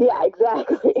 Yeah,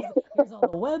 exactly. Here's all the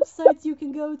websites you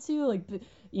can go to. Like,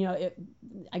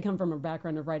 I come from a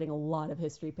background of writing a lot of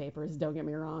history papers, don't get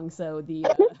me wrong. So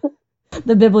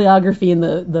the bibliography and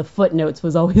the footnotes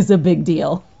was always a big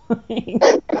deal.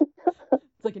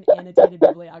 It's like an annotated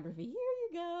bibliography. Here you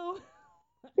go.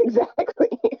 Exactly.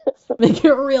 Make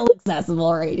it real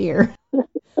accessible right here.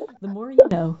 The more you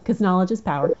know, because knowledge is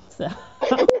power. So,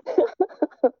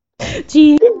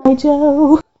 G.I.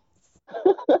 Joe.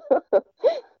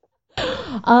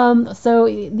 So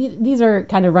these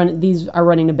are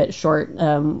running a bit short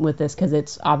with this, because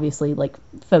it's obviously like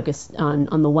focused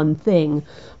on the one thing.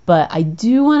 But I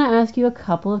do want to ask you a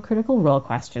couple of Critical Role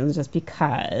questions, just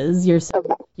because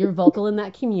you're vocal in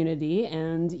that community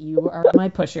and you are my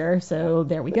pusher. So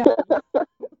there we go.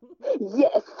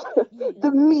 Yes,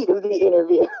 the meat of the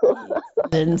interview.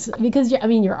 And because your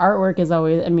artwork is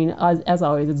always, as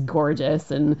always, it's gorgeous,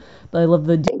 and I love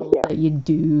the doodles that you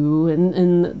do,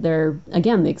 and they're,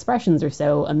 again, the expressions are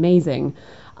so amazing.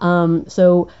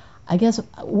 So I guess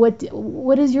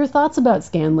what is your thoughts about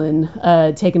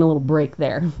Scanlan taking a little break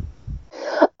there?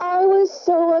 I was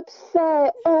so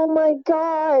upset. Oh my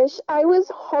gosh. I was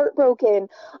heartbroken.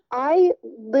 I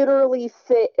literally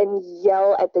sit and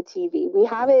yell at the TV. We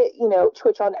have it,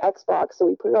 Twitch on Xbox, so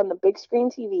we put it on the big screen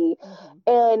TV. Mm-hmm.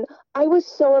 And I was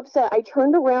so upset. I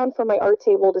turned around from my art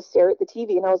table to stare at the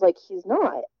TV, and I was like, he's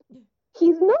not.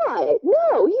 He's not.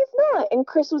 No, he's not. And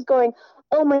Chris was going,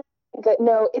 oh my God,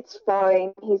 no, it's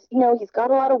fine. He's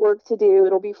got a lot of work to do.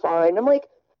 It'll be fine. I'm like,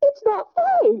 it's not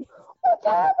fine. What's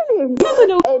happening?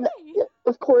 And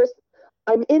of course,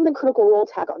 I'm in the Critical Role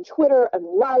tag on Twitter. I'm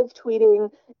live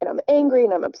tweeting, and I'm angry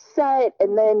and I'm upset.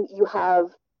 And then you have,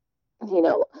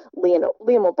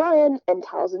 Liam O'Brien and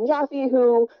Taliesin Jaffe,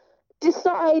 who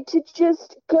decide to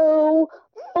just go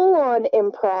full on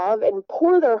improv and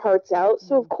pour their hearts out.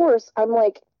 So of course, I'm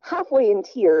like halfway in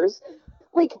tears,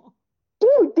 like,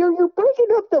 dude, you're breaking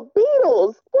up the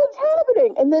Beatles. What's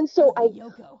happening? And then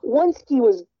once he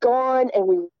was gone and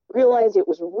we realized it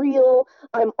was real,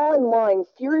 I'm online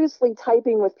furiously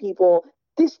typing with people,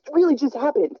 this really just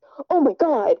happened. Oh my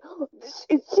God,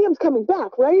 Sam's coming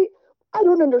back, right? I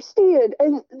don't understand.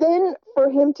 And then for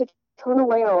him to turn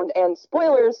around and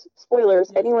spoilers,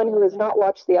 anyone who has not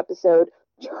watched the episode,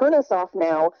 turn us off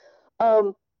now.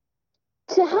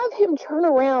 To have him turn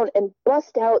around and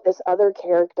bust out this other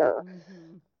character,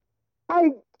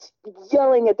 I'm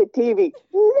yelling at the TV,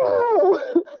 no,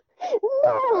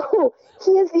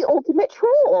 he is the ultimate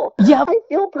troll. Yep. I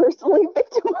feel personally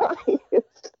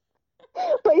victimized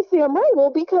by Sam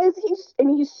Riegel because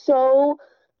he's so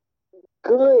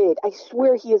good. I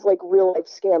swear he is like real life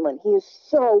Scanlan. He is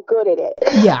so good at it.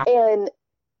 Yeah. And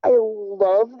I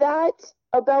love that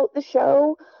about the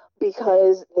show,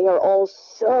 because they are all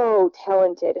so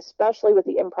talented, especially with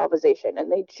the improvisation,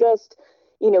 and they just,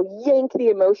 yank the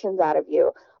emotions out of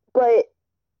you. But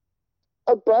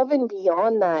above and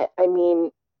beyond that,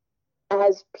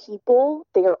 as people,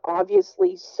 they are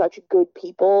obviously such good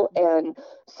people and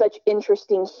such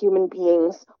interesting human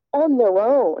beings on their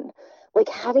own. Like,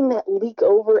 having that leak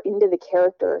over into the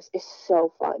characters is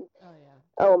so fun. Oh, yeah.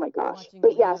 Oh my gosh.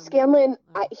 But yeah, Scanlan,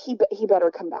 he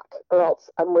better come back, or else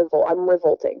I'm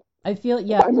revolting. I feel,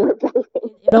 yeah. I'm rebelling.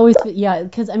 It always, yeah,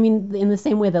 because in the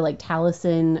same way that like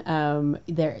Taliesin,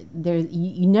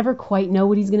 you never quite know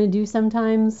what he's gonna do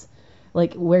sometimes,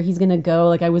 like where he's gonna go.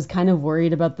 Like I was kind of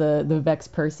worried about the Vex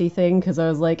Percy thing, because I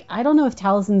was like, I don't know if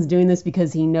Taliesin's doing this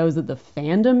because he knows that the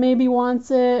fandom maybe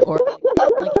wants it, or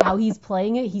like how he's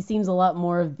playing it. He seems a lot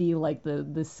more of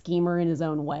the schemer in his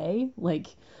own way, like.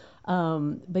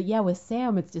 But yeah, with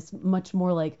Sam, it's just much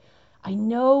more like, I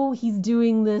know he's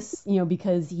doing this,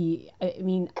 because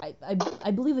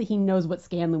I believe that he knows what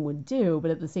Scanlan would do,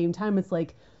 but at the same time, it's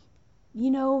like,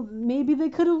 maybe they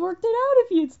could have worked it out if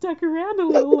he had stuck around a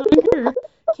little longer.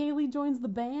 Kaylee joins the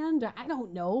band. I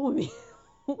don't know.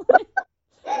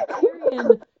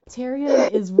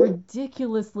 Tyrion is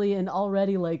ridiculously and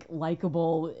already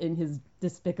likable in his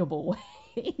despicable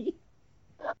way.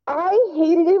 I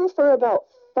hated him for about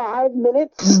 5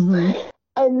 minutes,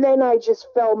 and then I just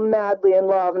fell madly in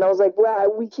love, and I was like,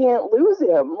 wow, we can't lose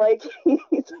him.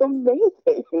 He's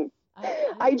amazing.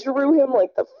 I drew him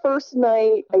the first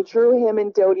night. I drew him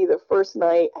and Dodie the first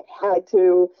night. I had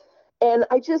to. And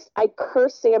I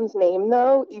curse Sam's name,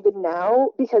 though, even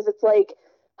now, because it's like,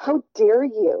 how dare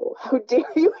you? How dare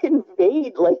you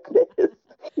invade like this?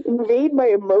 Invade my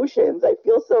emotions. I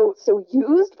feel so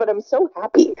used, but I'm so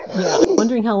happy. Yeah, I'm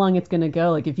wondering how long it's going to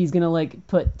go. If he's going to,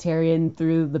 put Tyrion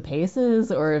through the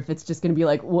paces, or if it's just going to be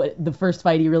what the first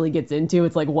fight he really gets into,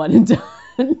 it's one and done.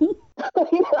 I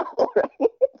know, right?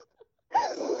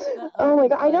 Oh my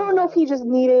God. I don't know if he just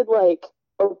needed,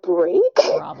 a break,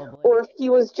 probably, or if he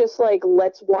was just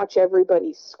let's watch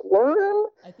everybody squirm.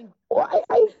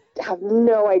 I have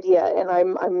no idea, and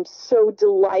I'm so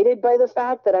delighted by the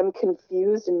fact that I'm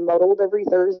confused and muddled every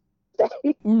Thursday.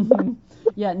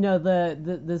 Yeah, no,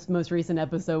 this most recent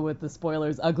episode with the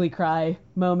spoilers, ugly cry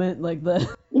moment, my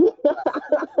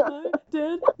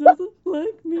dad doesn't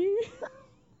like me.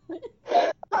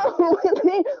 Oh,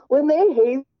 when they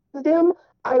hazed him,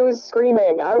 I was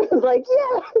screaming. I was like,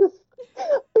 yes.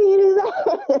 Beat his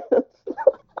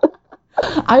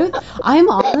ass. I'm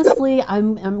honestly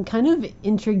kind of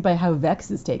intrigued by how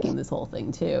Vex is taking this whole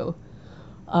thing too.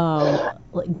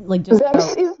 Just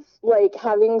Vex is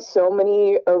having so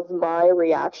many of my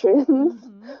reactions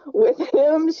with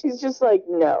him. She's just like,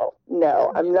 no,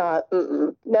 I'm not.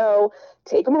 No,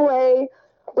 take him away.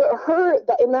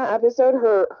 But in that episode,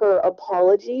 her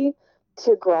apology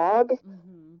to Grog.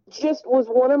 Just was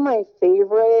one of my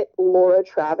favorite Laura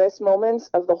Travis moments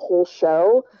of the whole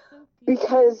show,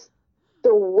 because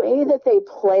the way that they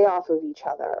play off of each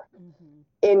other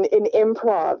in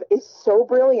improv is so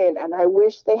brilliant, and I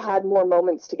wish they had more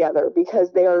moments together,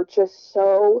 because they are just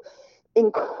so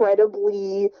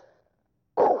incredibly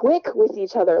quick with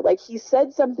each other. He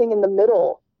said something in the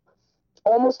middle,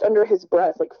 almost under his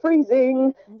breath,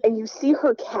 phrasing, and you see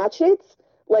her catch it,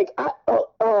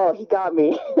 he got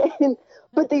me.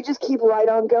 But they just keep right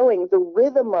on going. The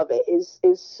rhythm of it is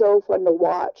so fun to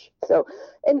watch. So,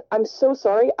 and I'm so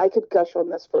sorry, I could gush on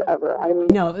this forever.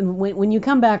 No, when you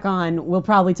come back on, we'll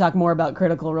probably talk more about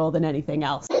Critical Role than anything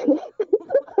else.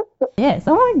 Yes.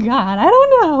 Oh my God, I don't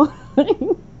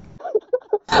know.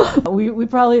 we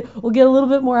probably will get a little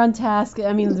bit more on task.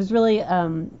 I mean, there's really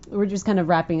we're just kind of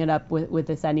wrapping it up with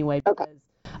this anyway. Okay.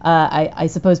 I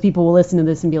suppose people will listen to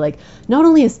this and be like, not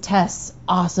only is Tess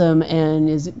awesome and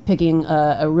is picking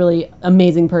a really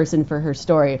amazing person for her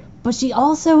story, but she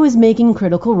also is making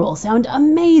Critical Role sound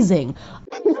amazing.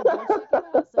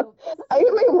 I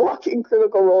am a walking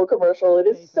Critical Role commercial. It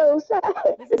is so sad.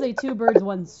 This is a 2 birds,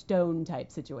 1 stone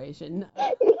type situation.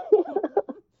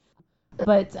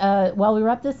 But while we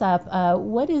wrap this up,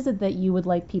 what is it that you would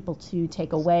like people to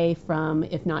take away from,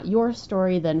 if not your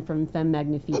story, then from Femme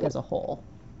Magnifique as a whole?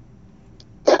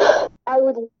 I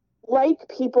would like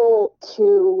people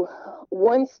to,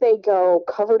 once they go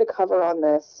cover to cover on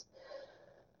this,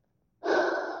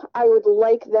 I would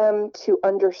like them to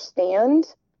understand,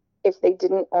 if they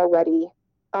didn't already,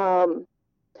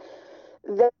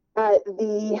 that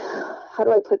how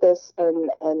do I put this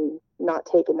and not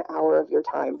take an hour of your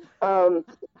time?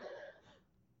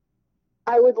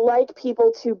 I would like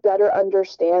people to better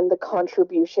understand the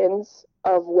contributions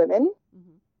of women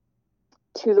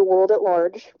to the world at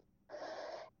large.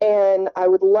 And I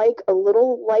would like a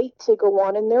little light to go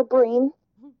on in their brain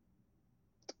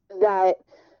that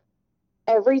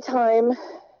every time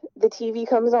the TV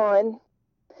comes on,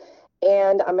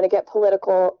 and I'm going to get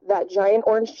political, that giant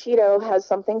orange Cheeto has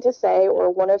something to say,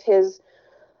 or one of his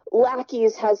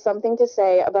lackeys has something to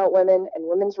say about women and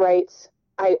women's rights.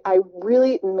 I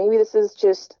really, maybe this is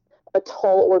just a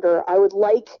tall order, I would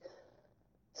like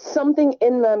something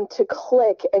in them to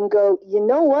click and go, you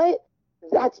know what?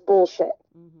 That's bullshit.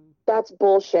 That's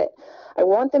bullshit. I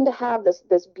want them to have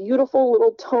this beautiful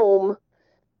little tome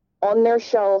on their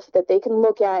shelf that they can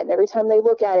look at, and every time they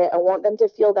look at it, I want them to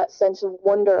feel that sense of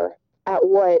wonder at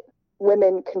what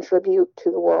women contribute to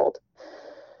the world.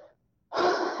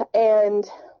 And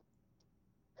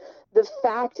the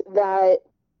fact that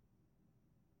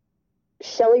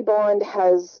Shelley Bond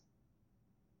has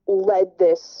led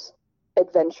this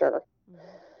adventure,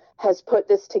 has put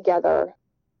this together,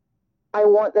 I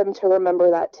want them to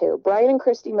remember that too. Brian and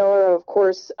Christy Miller are, of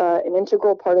course, an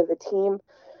integral part of the team.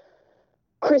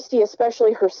 Christy,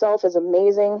 especially herself, is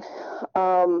amazing.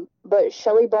 But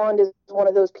Shelley Bond is one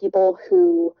of those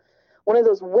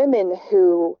women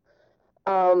who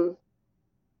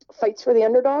fights for the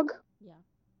underdog,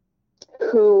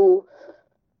 who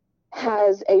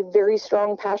has a very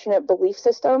strong, passionate belief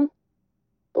system,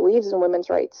 believes in women's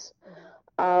rights.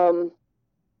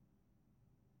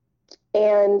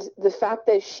 And the fact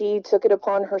that she took it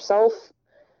upon herself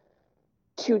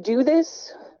to do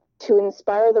this, to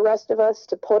inspire the rest of us,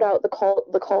 to put out the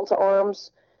call to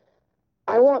arms,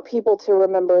 I want people to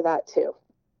remember that too.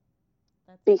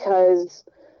 Because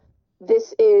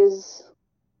this is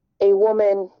a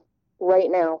woman right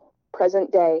now,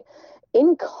 present day,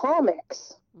 in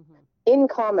comics. In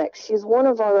comics, she's one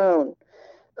of our own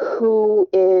who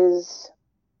is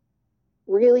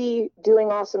really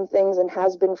doing awesome things and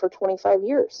has been for 25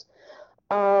 years.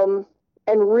 And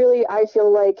really, I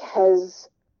feel like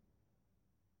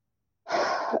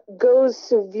goes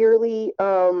severely,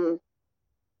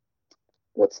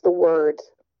 what's the word?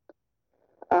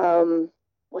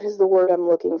 What is the word I'm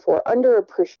looking for?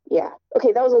 Underappreciated. Yeah.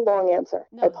 Okay, that was a long answer.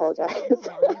 No, I apologize. It's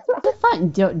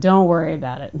fine. Don't worry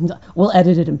about it. We'll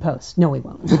edit it in post. No, we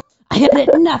won't. I edit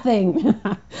nothing.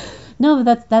 No,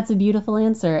 that's a beautiful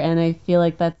answer, and I feel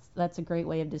like that's a great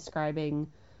way of describing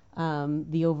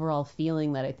the overall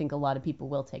feeling that I think a lot of people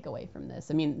will take away from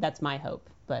this. I mean, that's my hope,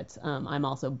 but I'm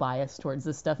also biased towards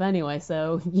this stuff anyway,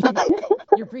 so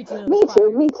you're preaching to the choir.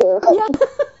 Me too.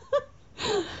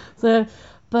 Yeah. So,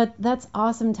 but that's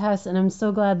awesome, Tess, and I'm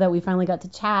so glad that we finally got to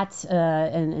chat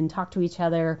and talk to each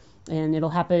other, and it'll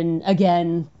happen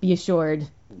again, be assured.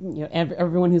 You know,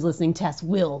 everyone who's listening, Tess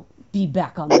will be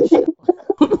back on the show.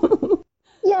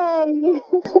 Yay!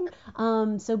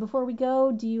 So before we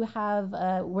go, do you have,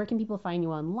 where can people find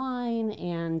you online?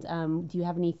 And do you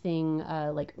have anything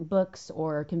like books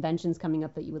or conventions coming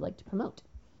up that you would like to promote?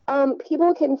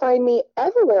 People can find me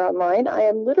everywhere online. I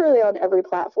am literally on every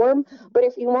platform. But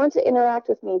if you want to interact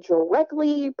with me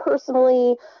directly,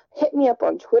 personally, hit me up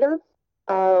on Twitter.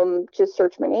 Just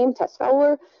search my name, Tess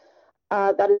Fowler.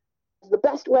 That is the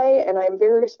best way, and I'm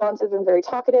very responsive and very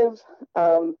talkative.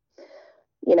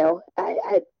 You know,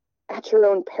 at your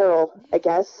own peril, I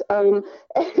guess.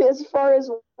 As far as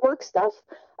work stuff,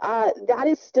 that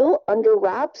is still under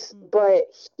wraps, but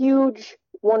huge,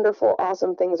 wonderful,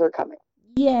 awesome things are coming.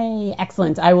 Yay!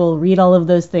 Excellent. I will read all of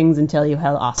those things and tell you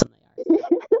how awesome they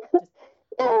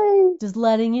are. Just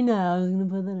letting you know. I was going to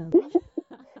put that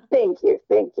up. Thank you.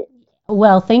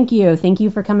 Well, thank you. Thank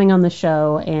you for coming on the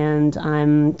show, and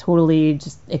I'm totally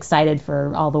just excited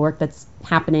for all the work that's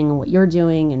happening and what you're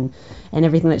doing and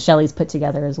everything that Shelley's put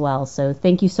together as well. So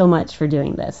thank you so much for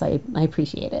doing this. I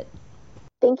appreciate it.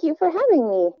 Thank you for having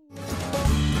me.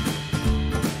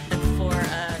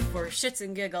 For shits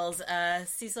and giggles,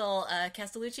 Cecil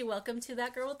Castellucci, welcome to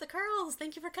That Girl with the Curls.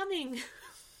 Thank you for coming.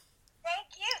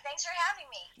 Thank you. Thanks for having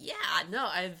me. Yeah, no,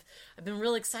 I've been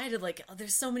real excited. Like,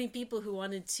 there's so many people who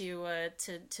wanted to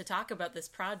talk about this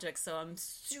project, so I'm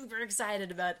super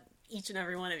excited about each and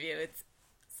every one of you. It's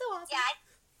so awesome. Yeah,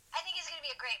 I think it's going to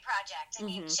be a great project. I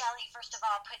mean, Shelley, first of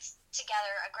all, puts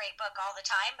together a great book all the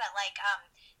time, but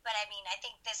I mean, I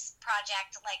think this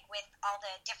project, like with all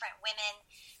the different women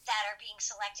that are being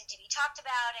selected to be talked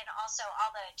about, and also all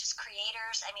the just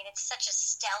creators. I mean, it's such a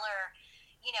stellar,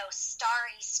 you know,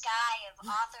 starry sky of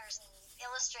authors and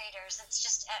illustrators. It's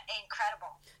just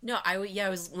incredible. No, I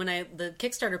was when the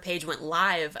Kickstarter page went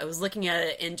live, I was looking at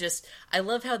it and just I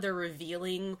love how they're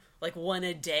revealing like one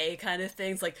a day kind of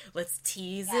things. Like, let's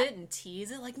tease it and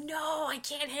tease it. Like, no, I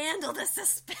can't handle the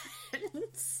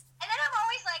suspense. And then I'm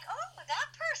always like, oh, that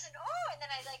person, oh, and then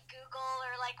I like Google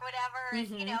or like whatever,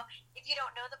 and you know, if you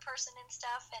don't know the person and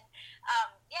stuff, and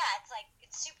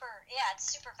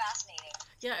it's super fascinating.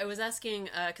 Yeah, I was asking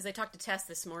because I talked to Tess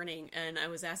this morning, and I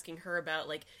was asking her about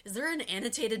like, is there an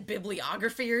annotated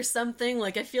bibliography or something?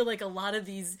 Like, I feel like a lot of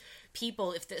these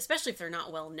people, especially if they're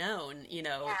not well known, you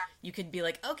know, you could be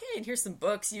like, okay, and here's some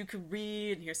books you could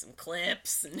read, and here's some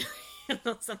clips, and you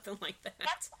know, something like that.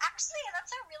 That's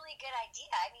a really good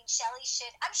idea. I mean, Shelley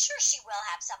I'm sure she will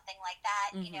have something like that,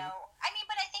 you know. I mean,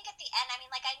 but I think at the end, I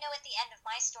mean, like, I know at the end of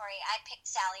my story, I picked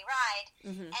Sally Ride,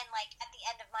 and like at the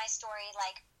end of my story,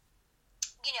 like,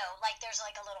 you know, like there's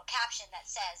like a little caption that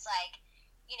says like,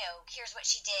 you know, here's what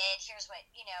she did, here's what,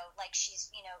 you know, like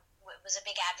she's, you know, was a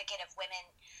big advocate of women,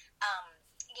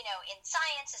 you know, in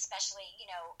science, especially, you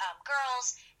know,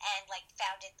 girls, and like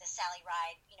founded the Sally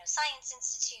Ride, you know, Science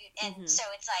Institute. And so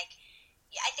it's like,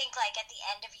 I think like at the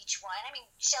end of each one, I mean,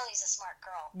 Shelley's a smart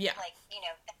girl. Yeah. Like, you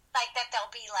know, like that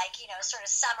there'll be like, you know, sort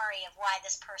of summary of why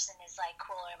this person is like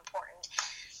cool or important.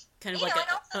 Kind of you like know,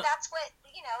 and also that's what,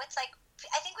 you know, it's like,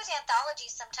 I think with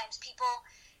anthologies, sometimes people,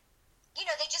 you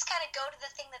know, they just kind of go to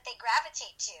the thing that they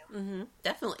gravitate to. Mm-hmm.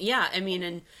 Definitely. Yeah. I mean,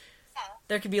 and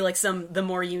there could be like the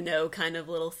more you know kind of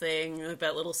little thing, like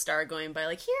that little star going by,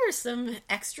 like, here's some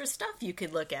extra stuff you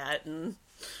could look at. And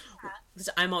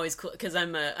I'm always cool because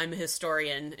I'm a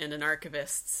historian and an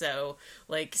archivist. So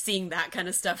like seeing that kind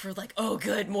of stuff, we're like, oh,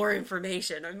 good, more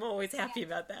information. I'm always happy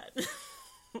about that.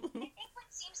 I think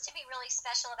what seems to be really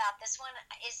special about this one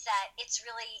is that it's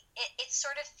really, it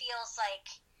sort of feels like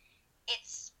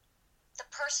it's the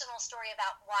personal story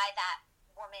about why that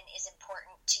woman is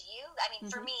important to you. I mean,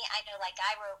 for me, I know, like,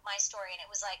 I wrote my story and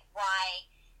it was like why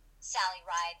Sally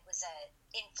Ride was a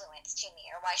influence to me,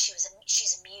 or why she's a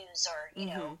muse, or, you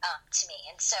know, to me.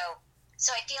 And so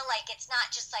I feel like it's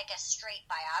not just like a straight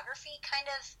biography kind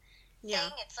of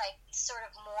thing. It's like sort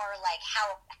of more like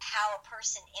how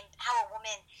a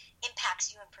woman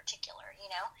impacts you in particular, you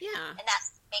know? Yeah. And that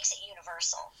makes it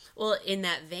universal. Well, in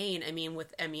that vein,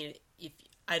 if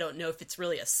I don't know if it's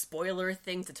really a spoiler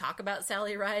thing to talk about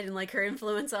Sally Ride and like her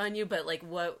influence on you, but like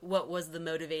what was the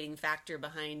motivating factor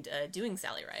behind doing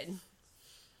Sally Ride?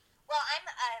 Well, I'm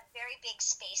a very big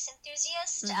space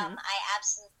enthusiast. I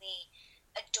absolutely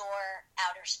adore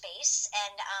outer space,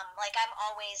 and like I'm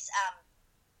always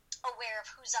aware of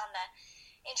who's on the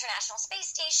International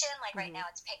Space Station. Like right now,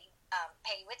 it's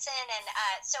Peggy Whitson, and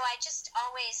so I just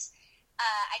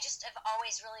have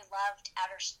always really loved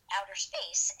outer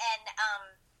space, and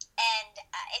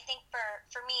I think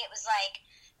for me it was like,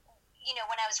 you know,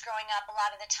 when I was growing up, a lot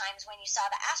of the times when you saw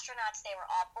the astronauts, they were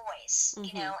all boys,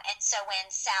 you know, and so when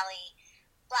Sally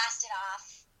blasted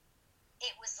off,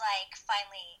 it was like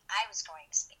finally I was going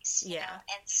to space, you know?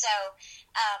 And so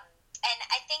and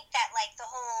I think that like the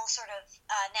whole sort of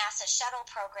NASA shuttle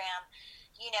program,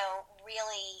 you know,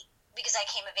 really, because I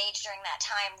came of age during that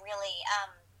time, really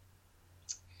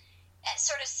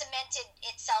sort of cemented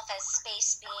itself as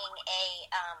space being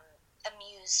a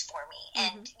muse for me,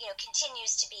 and you know,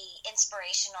 continues to be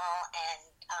inspirational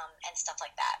and stuff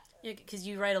like that. Yeah, because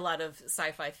you write a lot of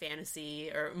sci-fi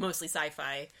fantasy, or mostly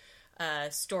sci-fi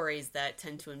stories that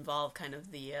tend to involve kind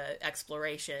of the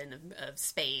exploration of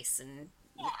space and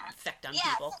effect on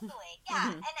people. Totally.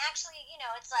 And actually, you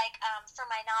know, it's like for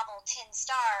my novel Tin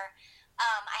Star,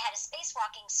 I had a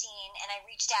spacewalking scene, and I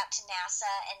reached out to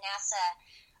NASA, and NASA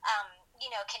you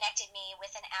know, connected me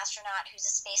with an astronaut who's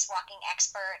a spacewalking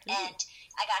expert, and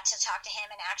I got to talk to him,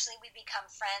 and actually we've become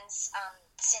friends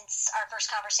since our first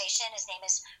conversation. His name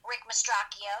is Rick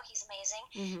Mastracchio. He's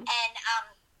amazing.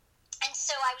 And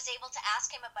so I was able to ask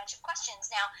him a bunch of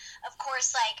questions. Now, of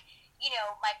course, like, you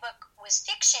know, my book was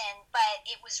fiction, but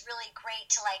it was really great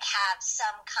to like have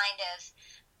some kind of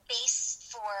base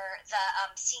for the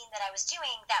scene that I was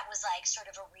doing that was like sort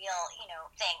of a real, you know,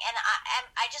 thing. And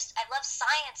I love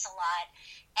science a lot,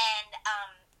 and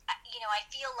you know, I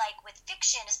feel like with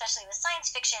fiction, especially with science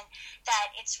fiction,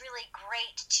 that it's really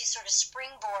great to sort of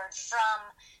springboard from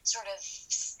sort of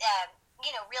you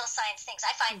know, real science things.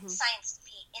 I find science to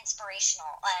be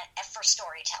inspirational for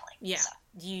storytelling. Yeah. So.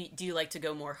 Do you like to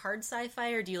go more hard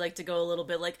sci-fi, or do you like to go a little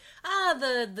bit like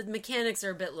the mechanics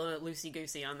are a bit loosey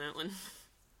goosey on that one?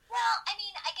 Well, I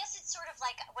mean, I guess it's sort of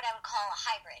like what I would call a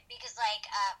hybrid, because like,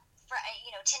 for,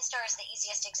 you know, Tin Star is the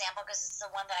easiest example because it's the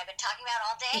one that I've been talking about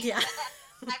all day. Yeah.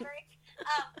 Hybrid.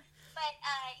 But,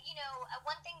 you know,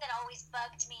 one thing that always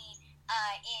bugged me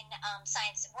in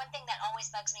science, one thing that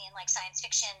always bugs me in like science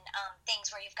fiction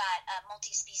things where you've got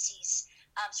multi-species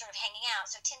sort of hanging out.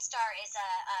 So Tin Star is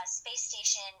a space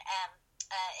station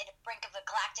at the brink of a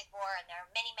galactic war, and there are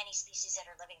many, many species that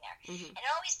are living there. And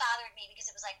it always bothered me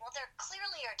because it was like, well, there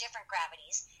clearly are different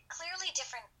gravities, clearly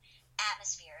different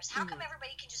atmospheres. How come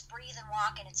everybody can just breathe and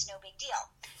walk and it's no big deal?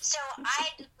 So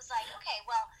I was like, okay,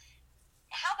 well,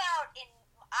 how about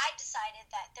I decided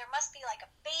that there must be like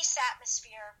a base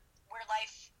atmosphere where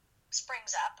life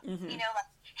springs up, you know,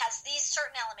 like has these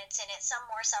certain elements in it, some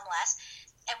more, some less.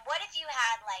 And what if you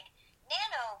had like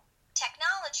nano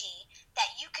technology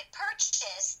that you could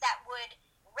purchase that would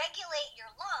regulate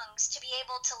your lungs to be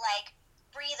able to like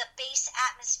breathe a base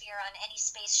atmosphere on any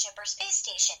spaceship or space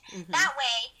station. That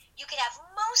way you could have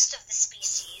most of the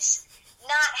species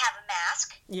not have a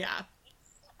mask. Yeah.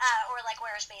 Or like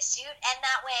wear a spacesuit, and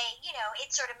that way, you know,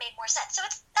 it sort of made more sense. So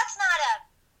that's not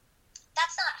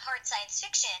hard science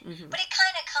fiction, but it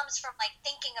kind of comes from like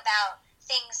thinking about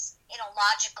things in a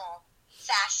logical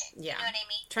fashion. Yeah. You know what I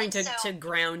mean? Trying to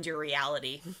ground your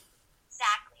reality.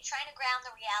 Exactly. trying to ground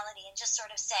the reality and just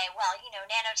sort of say, well,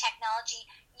 nanotechnology,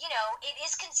 it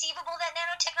is conceivable that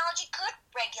nanotechnology could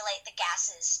regulate the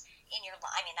gases in your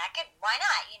life. I mean, that could, why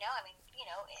not?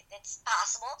 It's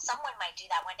possible. Someone might do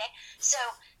that one day. So,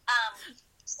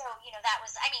 that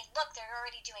was, I mean, look, they're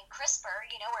already doing CRISPR,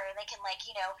 where they can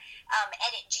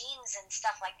edit genes and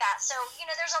stuff like that. So,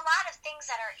 there's a lot of things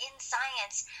that are in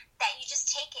science that you just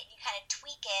take it, you kind of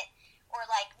tweak it or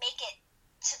make it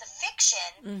to the fiction.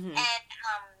 Mm-hmm. And,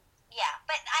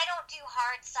 but I don't do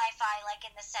hard sci-fi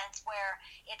in the sense where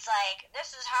it's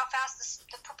this is how fast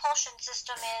the propulsion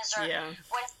system is or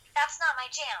what. That's not my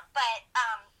jam. But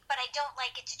I don't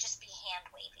like it to just be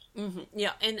hand-wavy. Mm-hmm.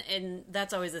 Yeah, and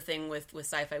that's always the thing with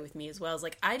sci-fi with me as well. Is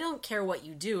I don't care what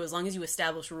you do as long as you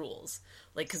establish rules.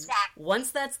 Because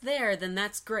once that's there, then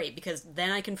that's great because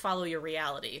then I can follow your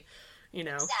reality.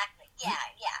 Exactly.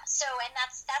 Yeah. So, and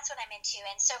that's what I'm into.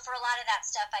 And so, for a lot of that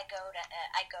stuff, I go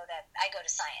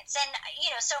to science. And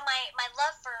so my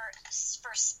love for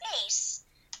space,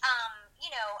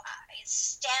 it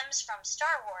stems from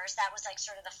Star Wars. That was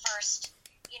sort of the first.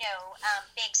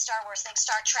 Big Star Wars thing,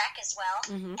 Star Trek as well,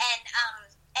 mm-hmm.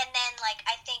 and then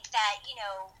I think that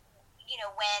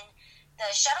when the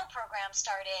shuttle program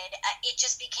started, it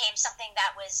just became something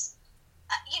that was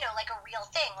a real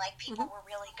thing. People mm-hmm. were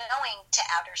really going to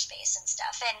outer space and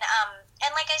stuff, and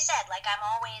like I said, I'm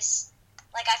always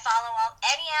I follow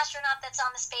any astronaut that's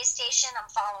on the space station. I'm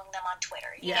following them on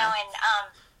Twitter, you know,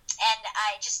 and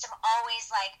I just am always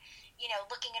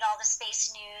looking at all the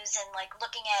space news and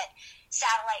looking at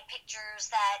satellite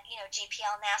pictures that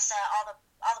JPL, NASA, all the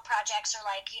projects are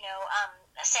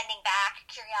sending back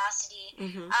Curiosity.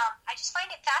 Mm-hmm. I just find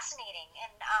it fascinating,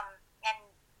 and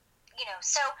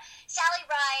so Sally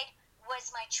Ride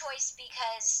was my choice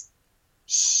because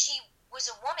she was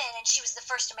a woman and she was the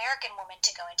first American woman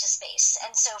to go into space,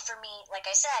 and so for me, like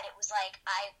I said, it was I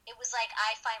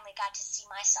finally got to see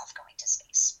myself going to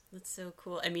space. That's so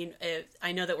cool. I mean,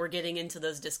 I know that we're getting into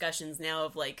those discussions now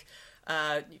of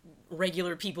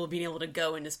regular people being able to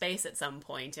go into space at some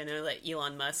point. I know that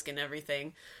Elon Musk and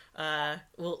everything.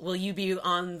 Will you be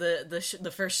on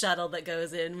the first shuttle that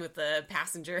goes in with the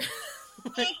passenger?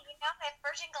 Hey, if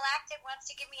Virgin Galactic wants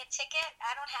to give me a ticket,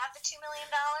 I don't have the $2 million,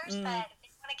 but if they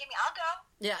want to give me, I'll go.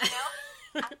 Yeah.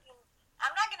 I mean,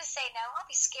 I'm not going to say no. I'll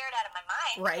be scared out of my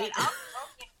mind. Right. But I'll go.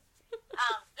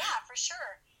 Yeah, for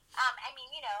sure.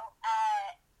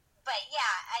 But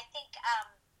yeah, I think,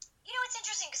 it's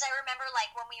interesting because I remember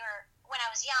when I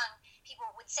was young, people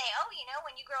would say, oh,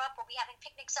 when you grow up, we'll be having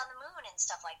picnics on the moon and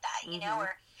stuff like that, mm-hmm.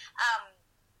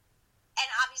 And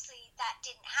obviously that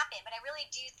didn't happen, but I really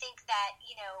do think that,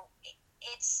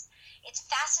 it's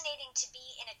fascinating to be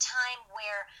in a time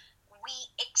where we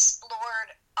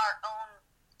explored our own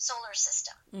solar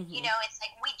system. Mm-hmm. It's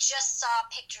we just saw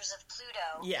pictures of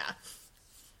Pluto. Yeah.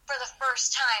 For the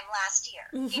first time last year,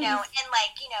 mm-hmm. and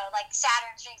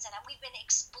Saturn's rings, and we've been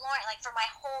exploring, for my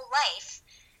whole life,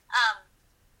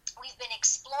 we've been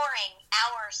exploring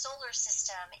our solar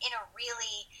system in a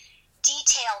really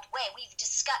detailed way. We've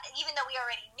discussed, even though we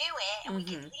already knew it, and mm-hmm.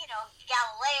 we could,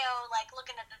 Galileo,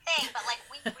 looking at the thing, but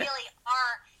we really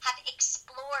have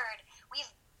explored.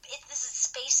 This is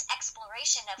space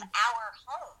exploration of our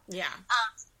home. Yeah.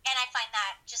 And I find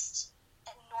that just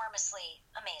enormously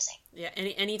amazing. Yeah,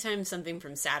 anytime something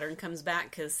from Saturn comes back,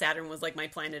 because Saturn was my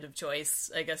planet of choice,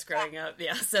 I guess, growing up.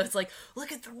 Yeah, so it's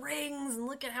look at the rings and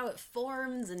look at how it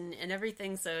forms and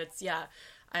everything. So it's,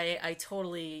 I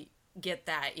totally get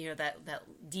that, that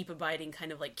deep abiding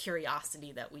kind of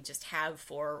curiosity that we just have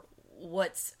for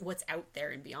what's out there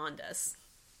and beyond us.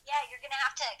 Yeah, they're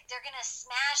gonna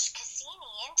smash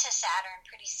Cassini into Saturn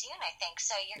pretty soon, I think.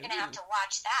 So you're gonna have to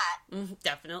watch that.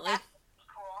 Definitely. That's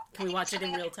cool. Can we watch it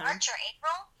in real time? March or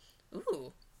April?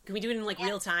 Ooh. Can we do it in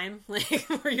real time?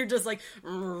 Where you're just I mean,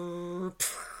 I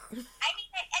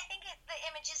think the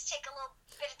images take a little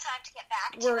bit of time to get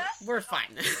back to us. We're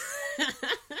fine.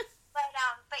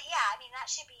 But yeah, I mean, that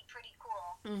should be pretty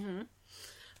cool. Mm-hmm.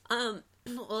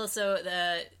 Well, so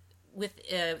with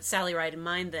Sally Ride in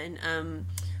mind, then,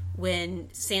 when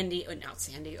Shelley,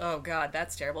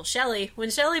 when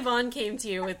Shelley Vaughn came to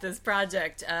you with this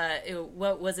project,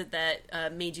 what was it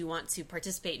that made you want to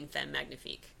participate in Femme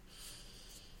Magnifique?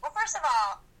 Well, first of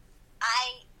all,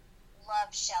 I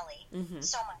love Shelley mm-hmm.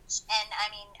 so much. And I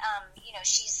mean,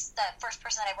 she's the first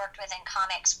person that I worked with in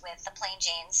comics with the Plain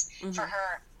Janes mm-hmm. for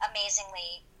her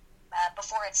amazingly,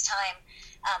 before its time,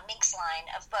 Minx line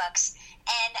of books.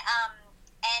 And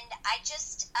I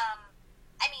just,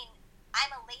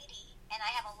 I'm a lady, and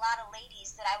I have a lot of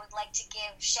ladies that I would like to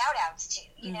give shout outs to,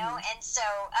 you mm-hmm. know? And so,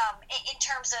 in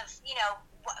terms of,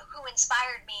 who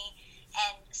inspired me,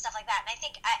 and stuff like that. And I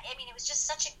think, I mean, it was just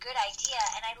such a good idea,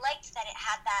 and I liked that it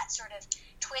had that sort of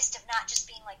twist of not just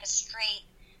being like a straight,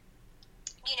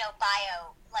 you know,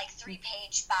 bio, like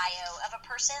 3-page bio of a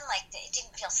person. Like, it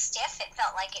didn't feel stiff. It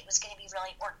felt like it was going to be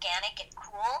really organic and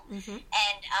cool.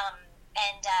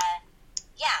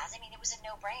 Yeah, I mean, it was a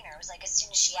no-brainer. It was like, as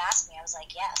soon as she asked me, I was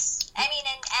like, yes. I mean,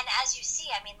 and as you see,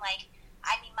 I mean, mine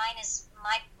is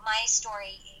my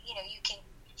story. You know, you can't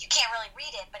really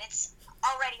read it, but it's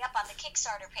already up on the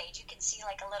Kickstarter page. You can see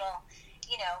like a little,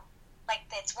 you know, like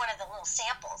it's one of the little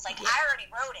samples. Like, I already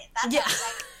wrote it. That's what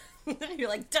I was like. You're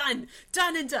like, done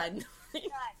and done.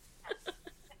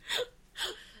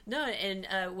 No, and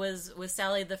was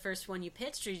Sally the first one you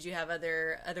pitched, or did you have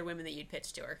other women that you'd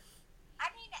pitched to her?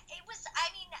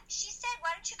 She said,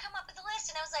 why don't you come up with a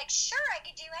list? And I was like, sure, I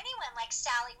could do anyone, like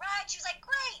Sally Ride. She was like,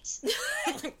 great.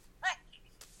 Like,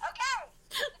 okay.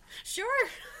 Sure.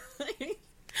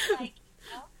 Like, you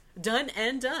know? Done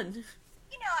and done.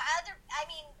 You know,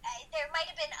 there might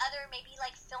have been other, maybe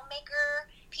like filmmaker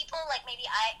people, like maybe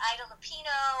Ida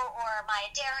Lupino or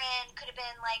Maya Deren could have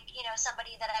been like, you know,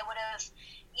 somebody that I would have,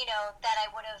 you know, that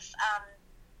I would have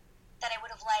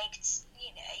liked,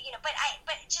 you know, but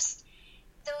just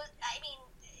those, I mean,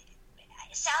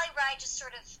 Sally Ride just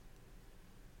sort of,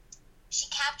 she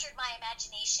captured my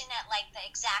imagination at like the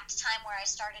exact time where I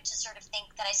started to sort of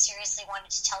think that I seriously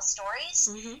wanted to tell stories.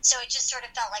 So it just sort of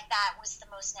felt like that was the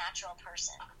most natural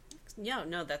person. Yeah,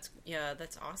 no, that's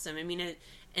awesome. I mean,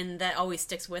 and that always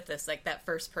sticks with us, like that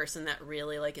first person that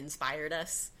really like inspired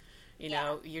us. You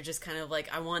know, you're just kind of like,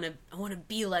 I want to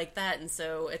be like that, and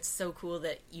so it's so cool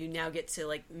that you now get to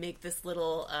like make this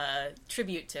little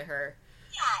tribute to her.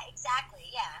 Yeah, exactly.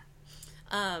 Yeah.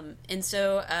 And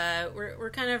so we're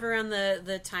kind of around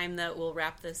the time that we'll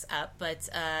wrap this up, but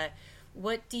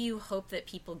what do you hope that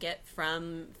people get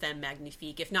from Femme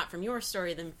Magnifique, if not from your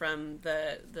story, then from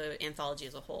the anthology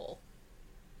as a whole?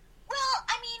 Well,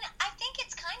 I mean, I think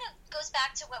it's kind of goes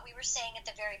back to what we were saying at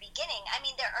the very beginning. I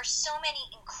mean, there are so many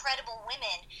incredible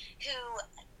women who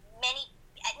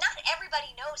not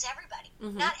everybody knows everybody.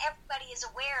 Not everybody is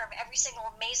aware of every single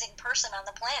amazing person on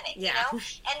the planet, you know?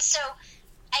 And so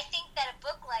I think that a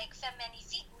book like Femme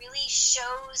Magnifique really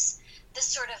shows the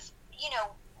sort of, you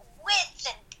know, width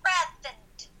and breadth and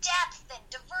depth and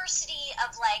diversity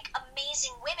of like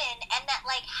amazing women, and that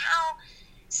like how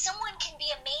someone can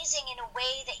be amazing in a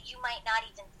way that you might not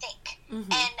even think.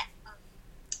 And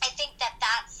I think that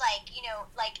that's like, you know,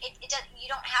 like it does, you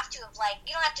don't have to have like,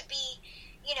 you don't have to be,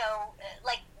 you know,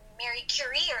 like Marie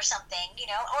Curie or something, you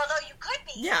know, although you could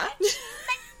be. Yeah.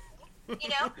 You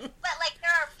know, but like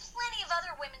there are plenty of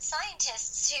other women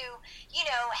scientists who, you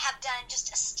know, have done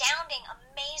just astounding,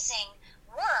 amazing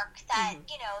work that,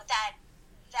 you know, that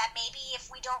maybe if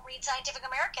we don't read Scientific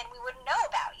American, we wouldn't know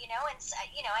about, you know, and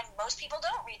most people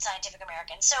don't read Scientific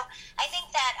American. So I think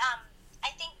that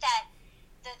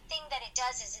the thing that it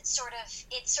does is it sort of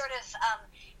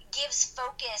gives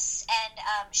focus and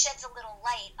sheds a little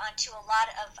light onto a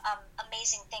lot of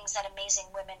amazing things that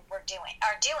amazing women are doing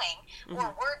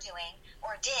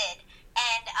or did,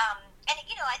 and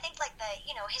you know, I think like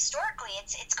historically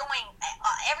it's going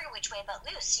every which way but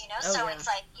loose, you know. It's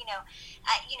like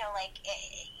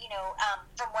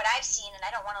from what I've seen, and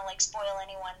I don't want to like spoil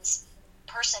anyone's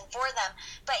person for them,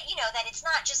 but you know that it's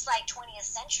not just like 20th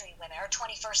century women or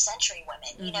 21st century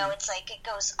women, you know, it's like it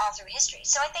goes all through history.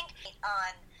 So I think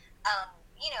on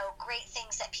you know, great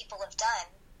things that people have done,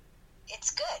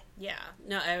 it's good. Yeah.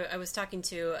 No, I was talking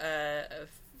to a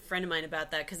friend of mine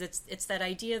about that, because it's that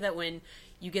idea that when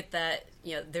you get that,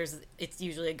 you know, it's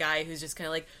usually a guy who's just kind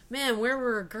of like, man, where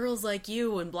were girls like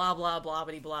you and blah, blah, blah,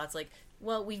 blah, blah. It's like,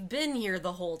 well, we've been here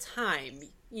the whole time,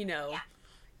 you know.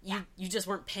 You just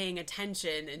weren't paying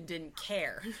attention and didn't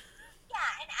care.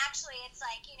 Yeah, and actually it's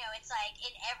like, you know, it's like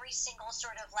in every single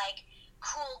sort of like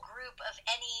cool group of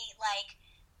any like,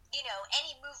 you know,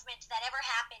 any movement that ever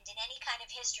happened in any kind of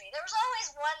history, there was always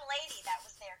one lady that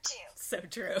was there too. So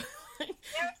true.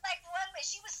 There was like one,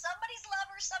 she was somebody's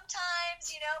lover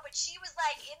sometimes, you know, but she was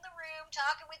like in the room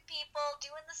talking with people,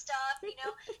 doing the stuff, you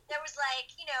know. There was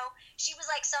like, you know, she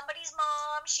was like somebody's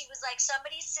mom, she was like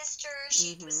somebody's sister,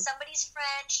 she was somebody's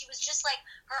friend, she was just like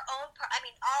her own,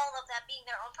 all of them being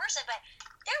their own person, but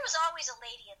there was always a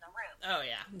lady in the room. Oh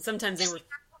yeah. Sometimes they were...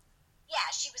 Yeah,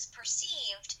 she was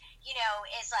perceived, you know,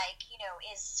 is like, you know,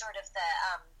 is sort of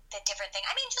the different thing.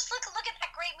 I mean, just look at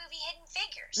that great movie, Hidden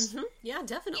Figures. Yeah,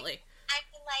 definitely. I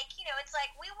mean, like, you know, it's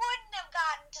like we wouldn't have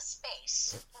gotten to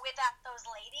space without those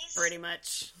ladies. Pretty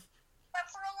much.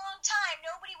 But for a long time,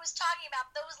 nobody was talking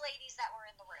about those ladies that were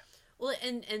in the room. Well,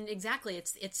 and exactly,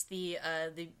 it's the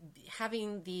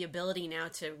having the ability now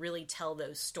to really tell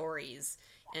those stories,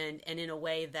 and in a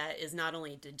way that is not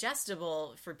only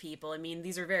digestible for people. I mean,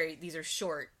 these are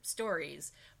short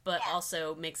stories, but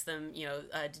also makes them,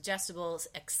 digestible,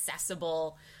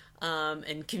 accessible,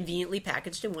 and conveniently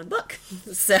packaged in one book.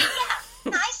 So. Yeah,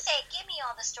 I say, give me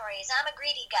all the stories. I'm a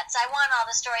greedy guts. I want all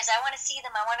the stories. I want to see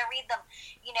them. I want to read them.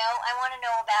 I want to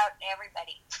know about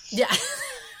everybody. Yeah.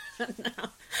 No,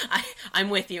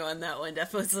 I'm with you on that one.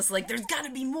 Definitely, it's just like there's got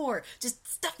to be more.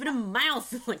 Just stuff it in my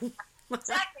mouth. Exactly,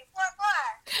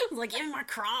 more. Like in my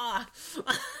craw.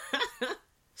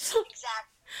 Exactly.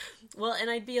 Well, and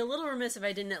I'd be a little remiss if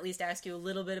I didn't at least ask you a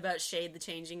little bit about Shade the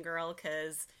Changing Girl,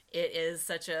 because it is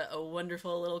such a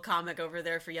wonderful little comic over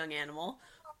there for Young Animal.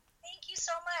 Oh, thank you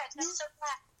so much. I'm so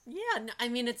glad. Yeah, I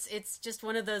mean, it's just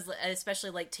one of those,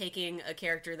 especially like taking a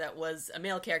character that was a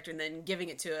male character and then giving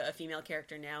it to a female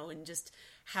character now, and just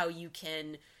how you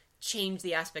can change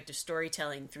the aspect of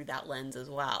storytelling through that lens as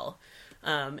well.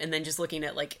 And then just looking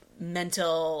at like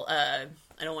mental, I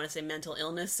don't want to say mental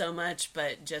illness so much,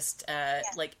 but just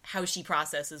like how she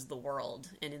processes the world,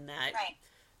 and in that. Right.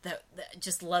 That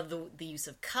just love the use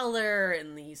of color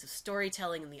and the use of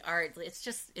storytelling and the art. It's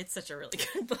such a really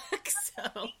good book. So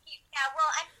yeah, well,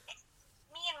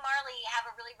 me and Marley have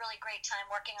a really, really great time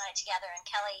working on it together, and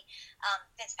Kelly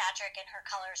Fitzpatrick and her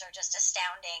colors are just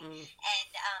astounding. And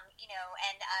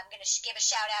and I'm going to give a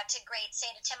shout out to great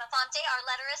Seda Timofonte, our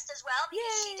letterist as well,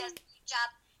 because she does a good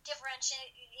job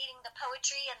differentiating the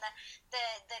poetry and the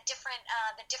different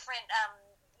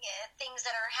things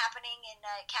that are happening in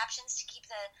captions to keep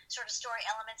the sort of story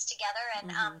elements together,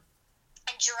 and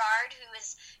Gerard, who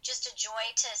is just a joy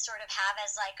to sort of have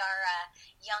as like our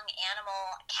young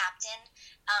animal captain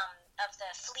of the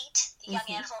fleet, the young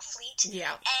animal fleet.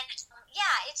 Yeah, and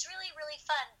it's really, really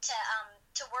fun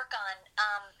to work on.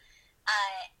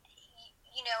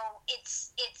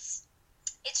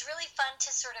 It's really fun to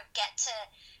sort of get to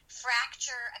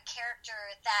fracture a character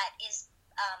that is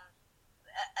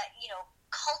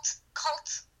cult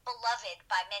beloved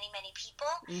by many, many people,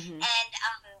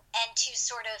 and to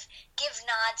sort of give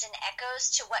nods and echoes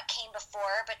to what came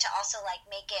before, but to also like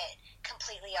make it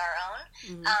completely our own.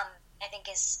 I think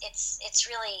it's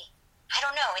really, I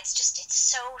don't know, it's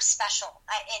so special.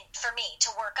 And for me to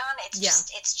work on, it's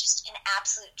just an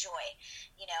absolute joy,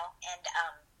 and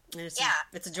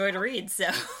it's a joy to read. So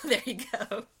there you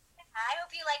go. I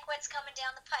hope you like what's coming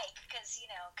down the pike, because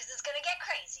it's going to get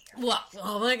crazier. Well,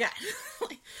 oh my God.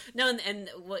 No, and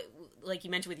what, like you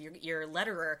mentioned with your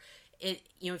letterer,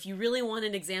 if you really want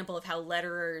an example of how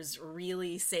letterers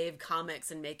really save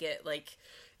comics and make it like,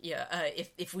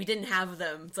 if we didn't have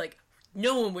them, it's like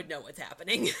no one would know what's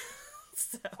happening.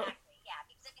 So. Exactly, yeah,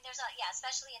 because I mean, there's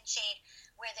especially in Shade,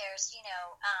 where there's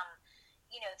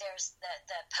there's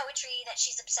the poetry that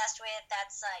she's obsessed with.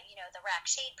 That's the Rack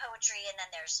Shade poetry, and then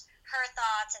there's her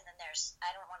thoughts, and then there's,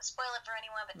 I don't want to spoil it for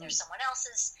anyone, but there's someone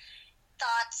else's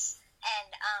thoughts,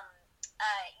 and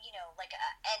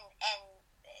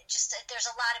just there's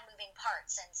a lot of moving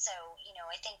parts, and so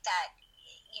I think that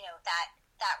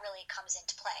that really comes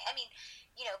into play. I mean,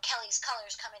 Kelly's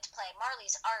colors come into play.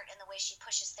 Marley's art and the way she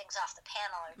pushes things off the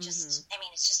panel are just, I mean,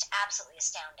 it's just absolutely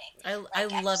astounding. I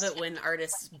love it when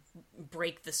artists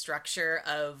break the structure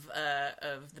of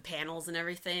the panels and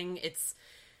everything.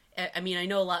 I mean, I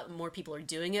know a lot more people are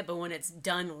doing it, but when it's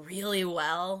done really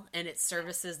well and it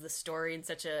services the story in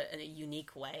such a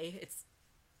unique way, it's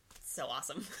so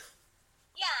awesome.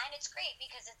 Yeah, and it's great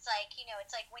because it's like,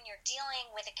 it's like when you're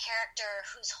dealing with a character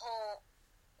whose whole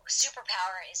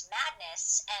superpower is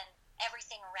madness and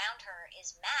everything around her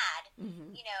is mad,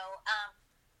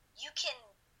 you can,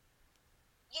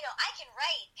 I can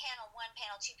write panel 1,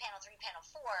 panel 2, panel 3, panel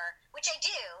 4, which I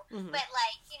do, but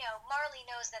like, Marley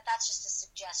knows that that's just a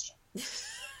suggestion. It's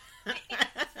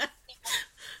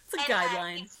a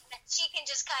guideline. She can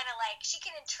just kind of like, she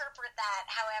can interpret that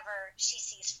however she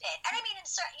sees fit. And I mean,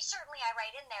 certainly I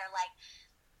write in there like,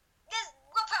 this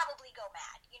will probably go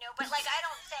mad, but like I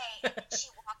don't say she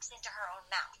walks into her own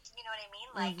mouth, you know what I mean?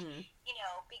 Like,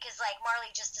 because like Marley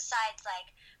just decides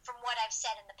like, from what I've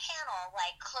said in the panel,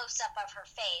 like close up of her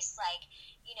face, like,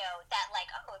 that like,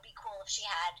 oh, it'd be cool if she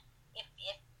had, if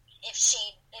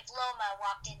Loma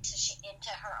walked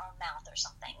into her own mouth or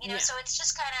something, so it's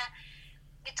just kind of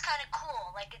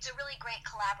cool. Like, it's a really great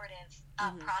collaborative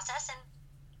process. And,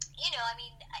 I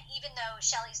mean, even though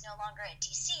Shelley's no longer at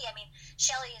DC, I mean,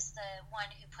 Shelley is the one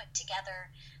who put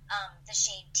together the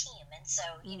Shade team. And so,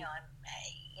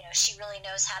 she really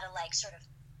knows how to, like, sort of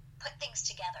put things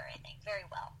together, I think, very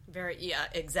well. Yeah,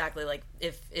 exactly. Like,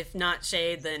 if not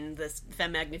Shade, then this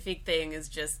Femme Magnifique thing is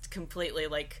just completely,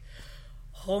 like,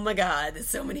 Oh my God, there's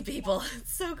so many people.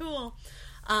 It's so cool.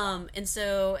 And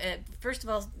so, first of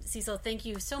all, Cecil, thank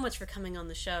you so much for coming on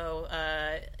the show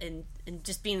and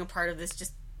just being a part of this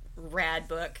just rad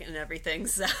book and everything.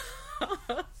 So,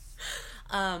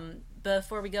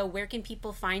 before we go, where can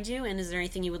people find you? And is there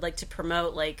anything you would like to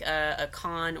promote, like a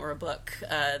con or a book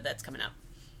that's coming up?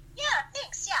 Yeah,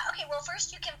 thanks. Yeah, okay. Well,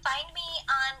 first you can find me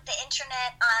on the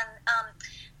internet on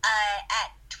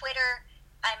at Twitter.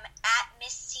 I'm at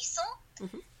Miss Cecil,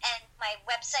 and my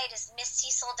website is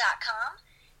misscecil.com.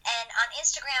 And on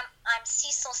Instagram, I'm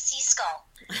Cecil Seaskull.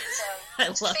 So I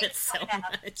love it so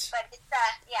much. But it's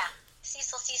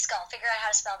Cecil Seaskull. Figure out how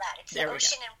to spell that. It's the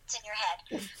ocean and what's in your head.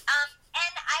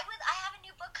 And I have a new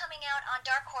book coming out on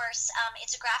Dark Horse.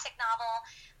 It's a graphic novel.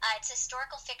 It's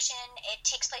historical fiction. It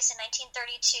takes place in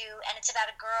 1932, and it's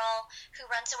about a girl who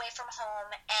runs away from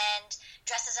home and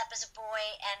dresses up as a boy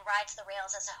and rides the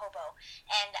rails as a hobo,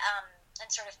 and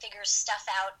sort of figures stuff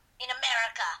out in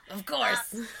America. Of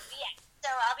course. Yeah. So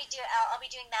I'll be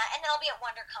doing that, and then I'll be at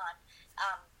WonderCon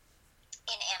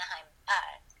in Anaheim.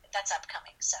 That's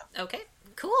upcoming. So okay,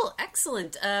 cool,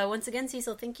 excellent. Once again,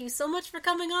 Cecil, thank you so much for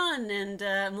coming on, and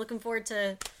I'm looking forward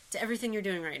to everything you're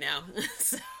doing right now.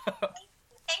 So.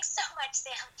 Thanks so much,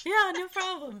 Sam. Yeah, no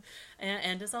problem.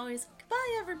 And as always,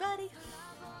 goodbye, everybody.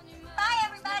 Bye,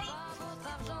 everybody.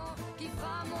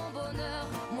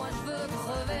 Moi je veux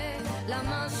crever la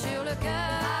main sur le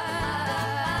cœur.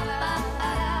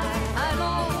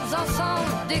 Allons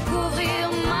ensemble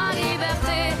découvrir ma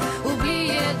liberté.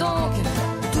 Oubliez donc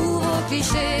tous vos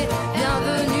clichés.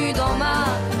 Bienvenue dans ma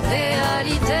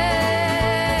réalité.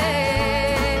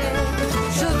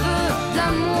 Je veux de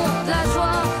l'amour, de la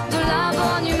joie, de la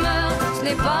bonne humeur. Ce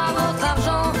n'est pas votre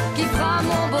argent qui fera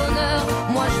mon bonheur.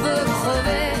 Moi je veux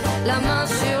crever la main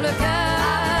sur le cœur.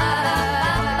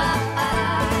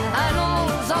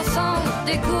 Ensemble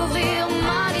découvrir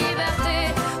ma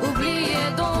liberté. Oubliez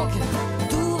donc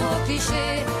tous vos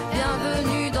clichés.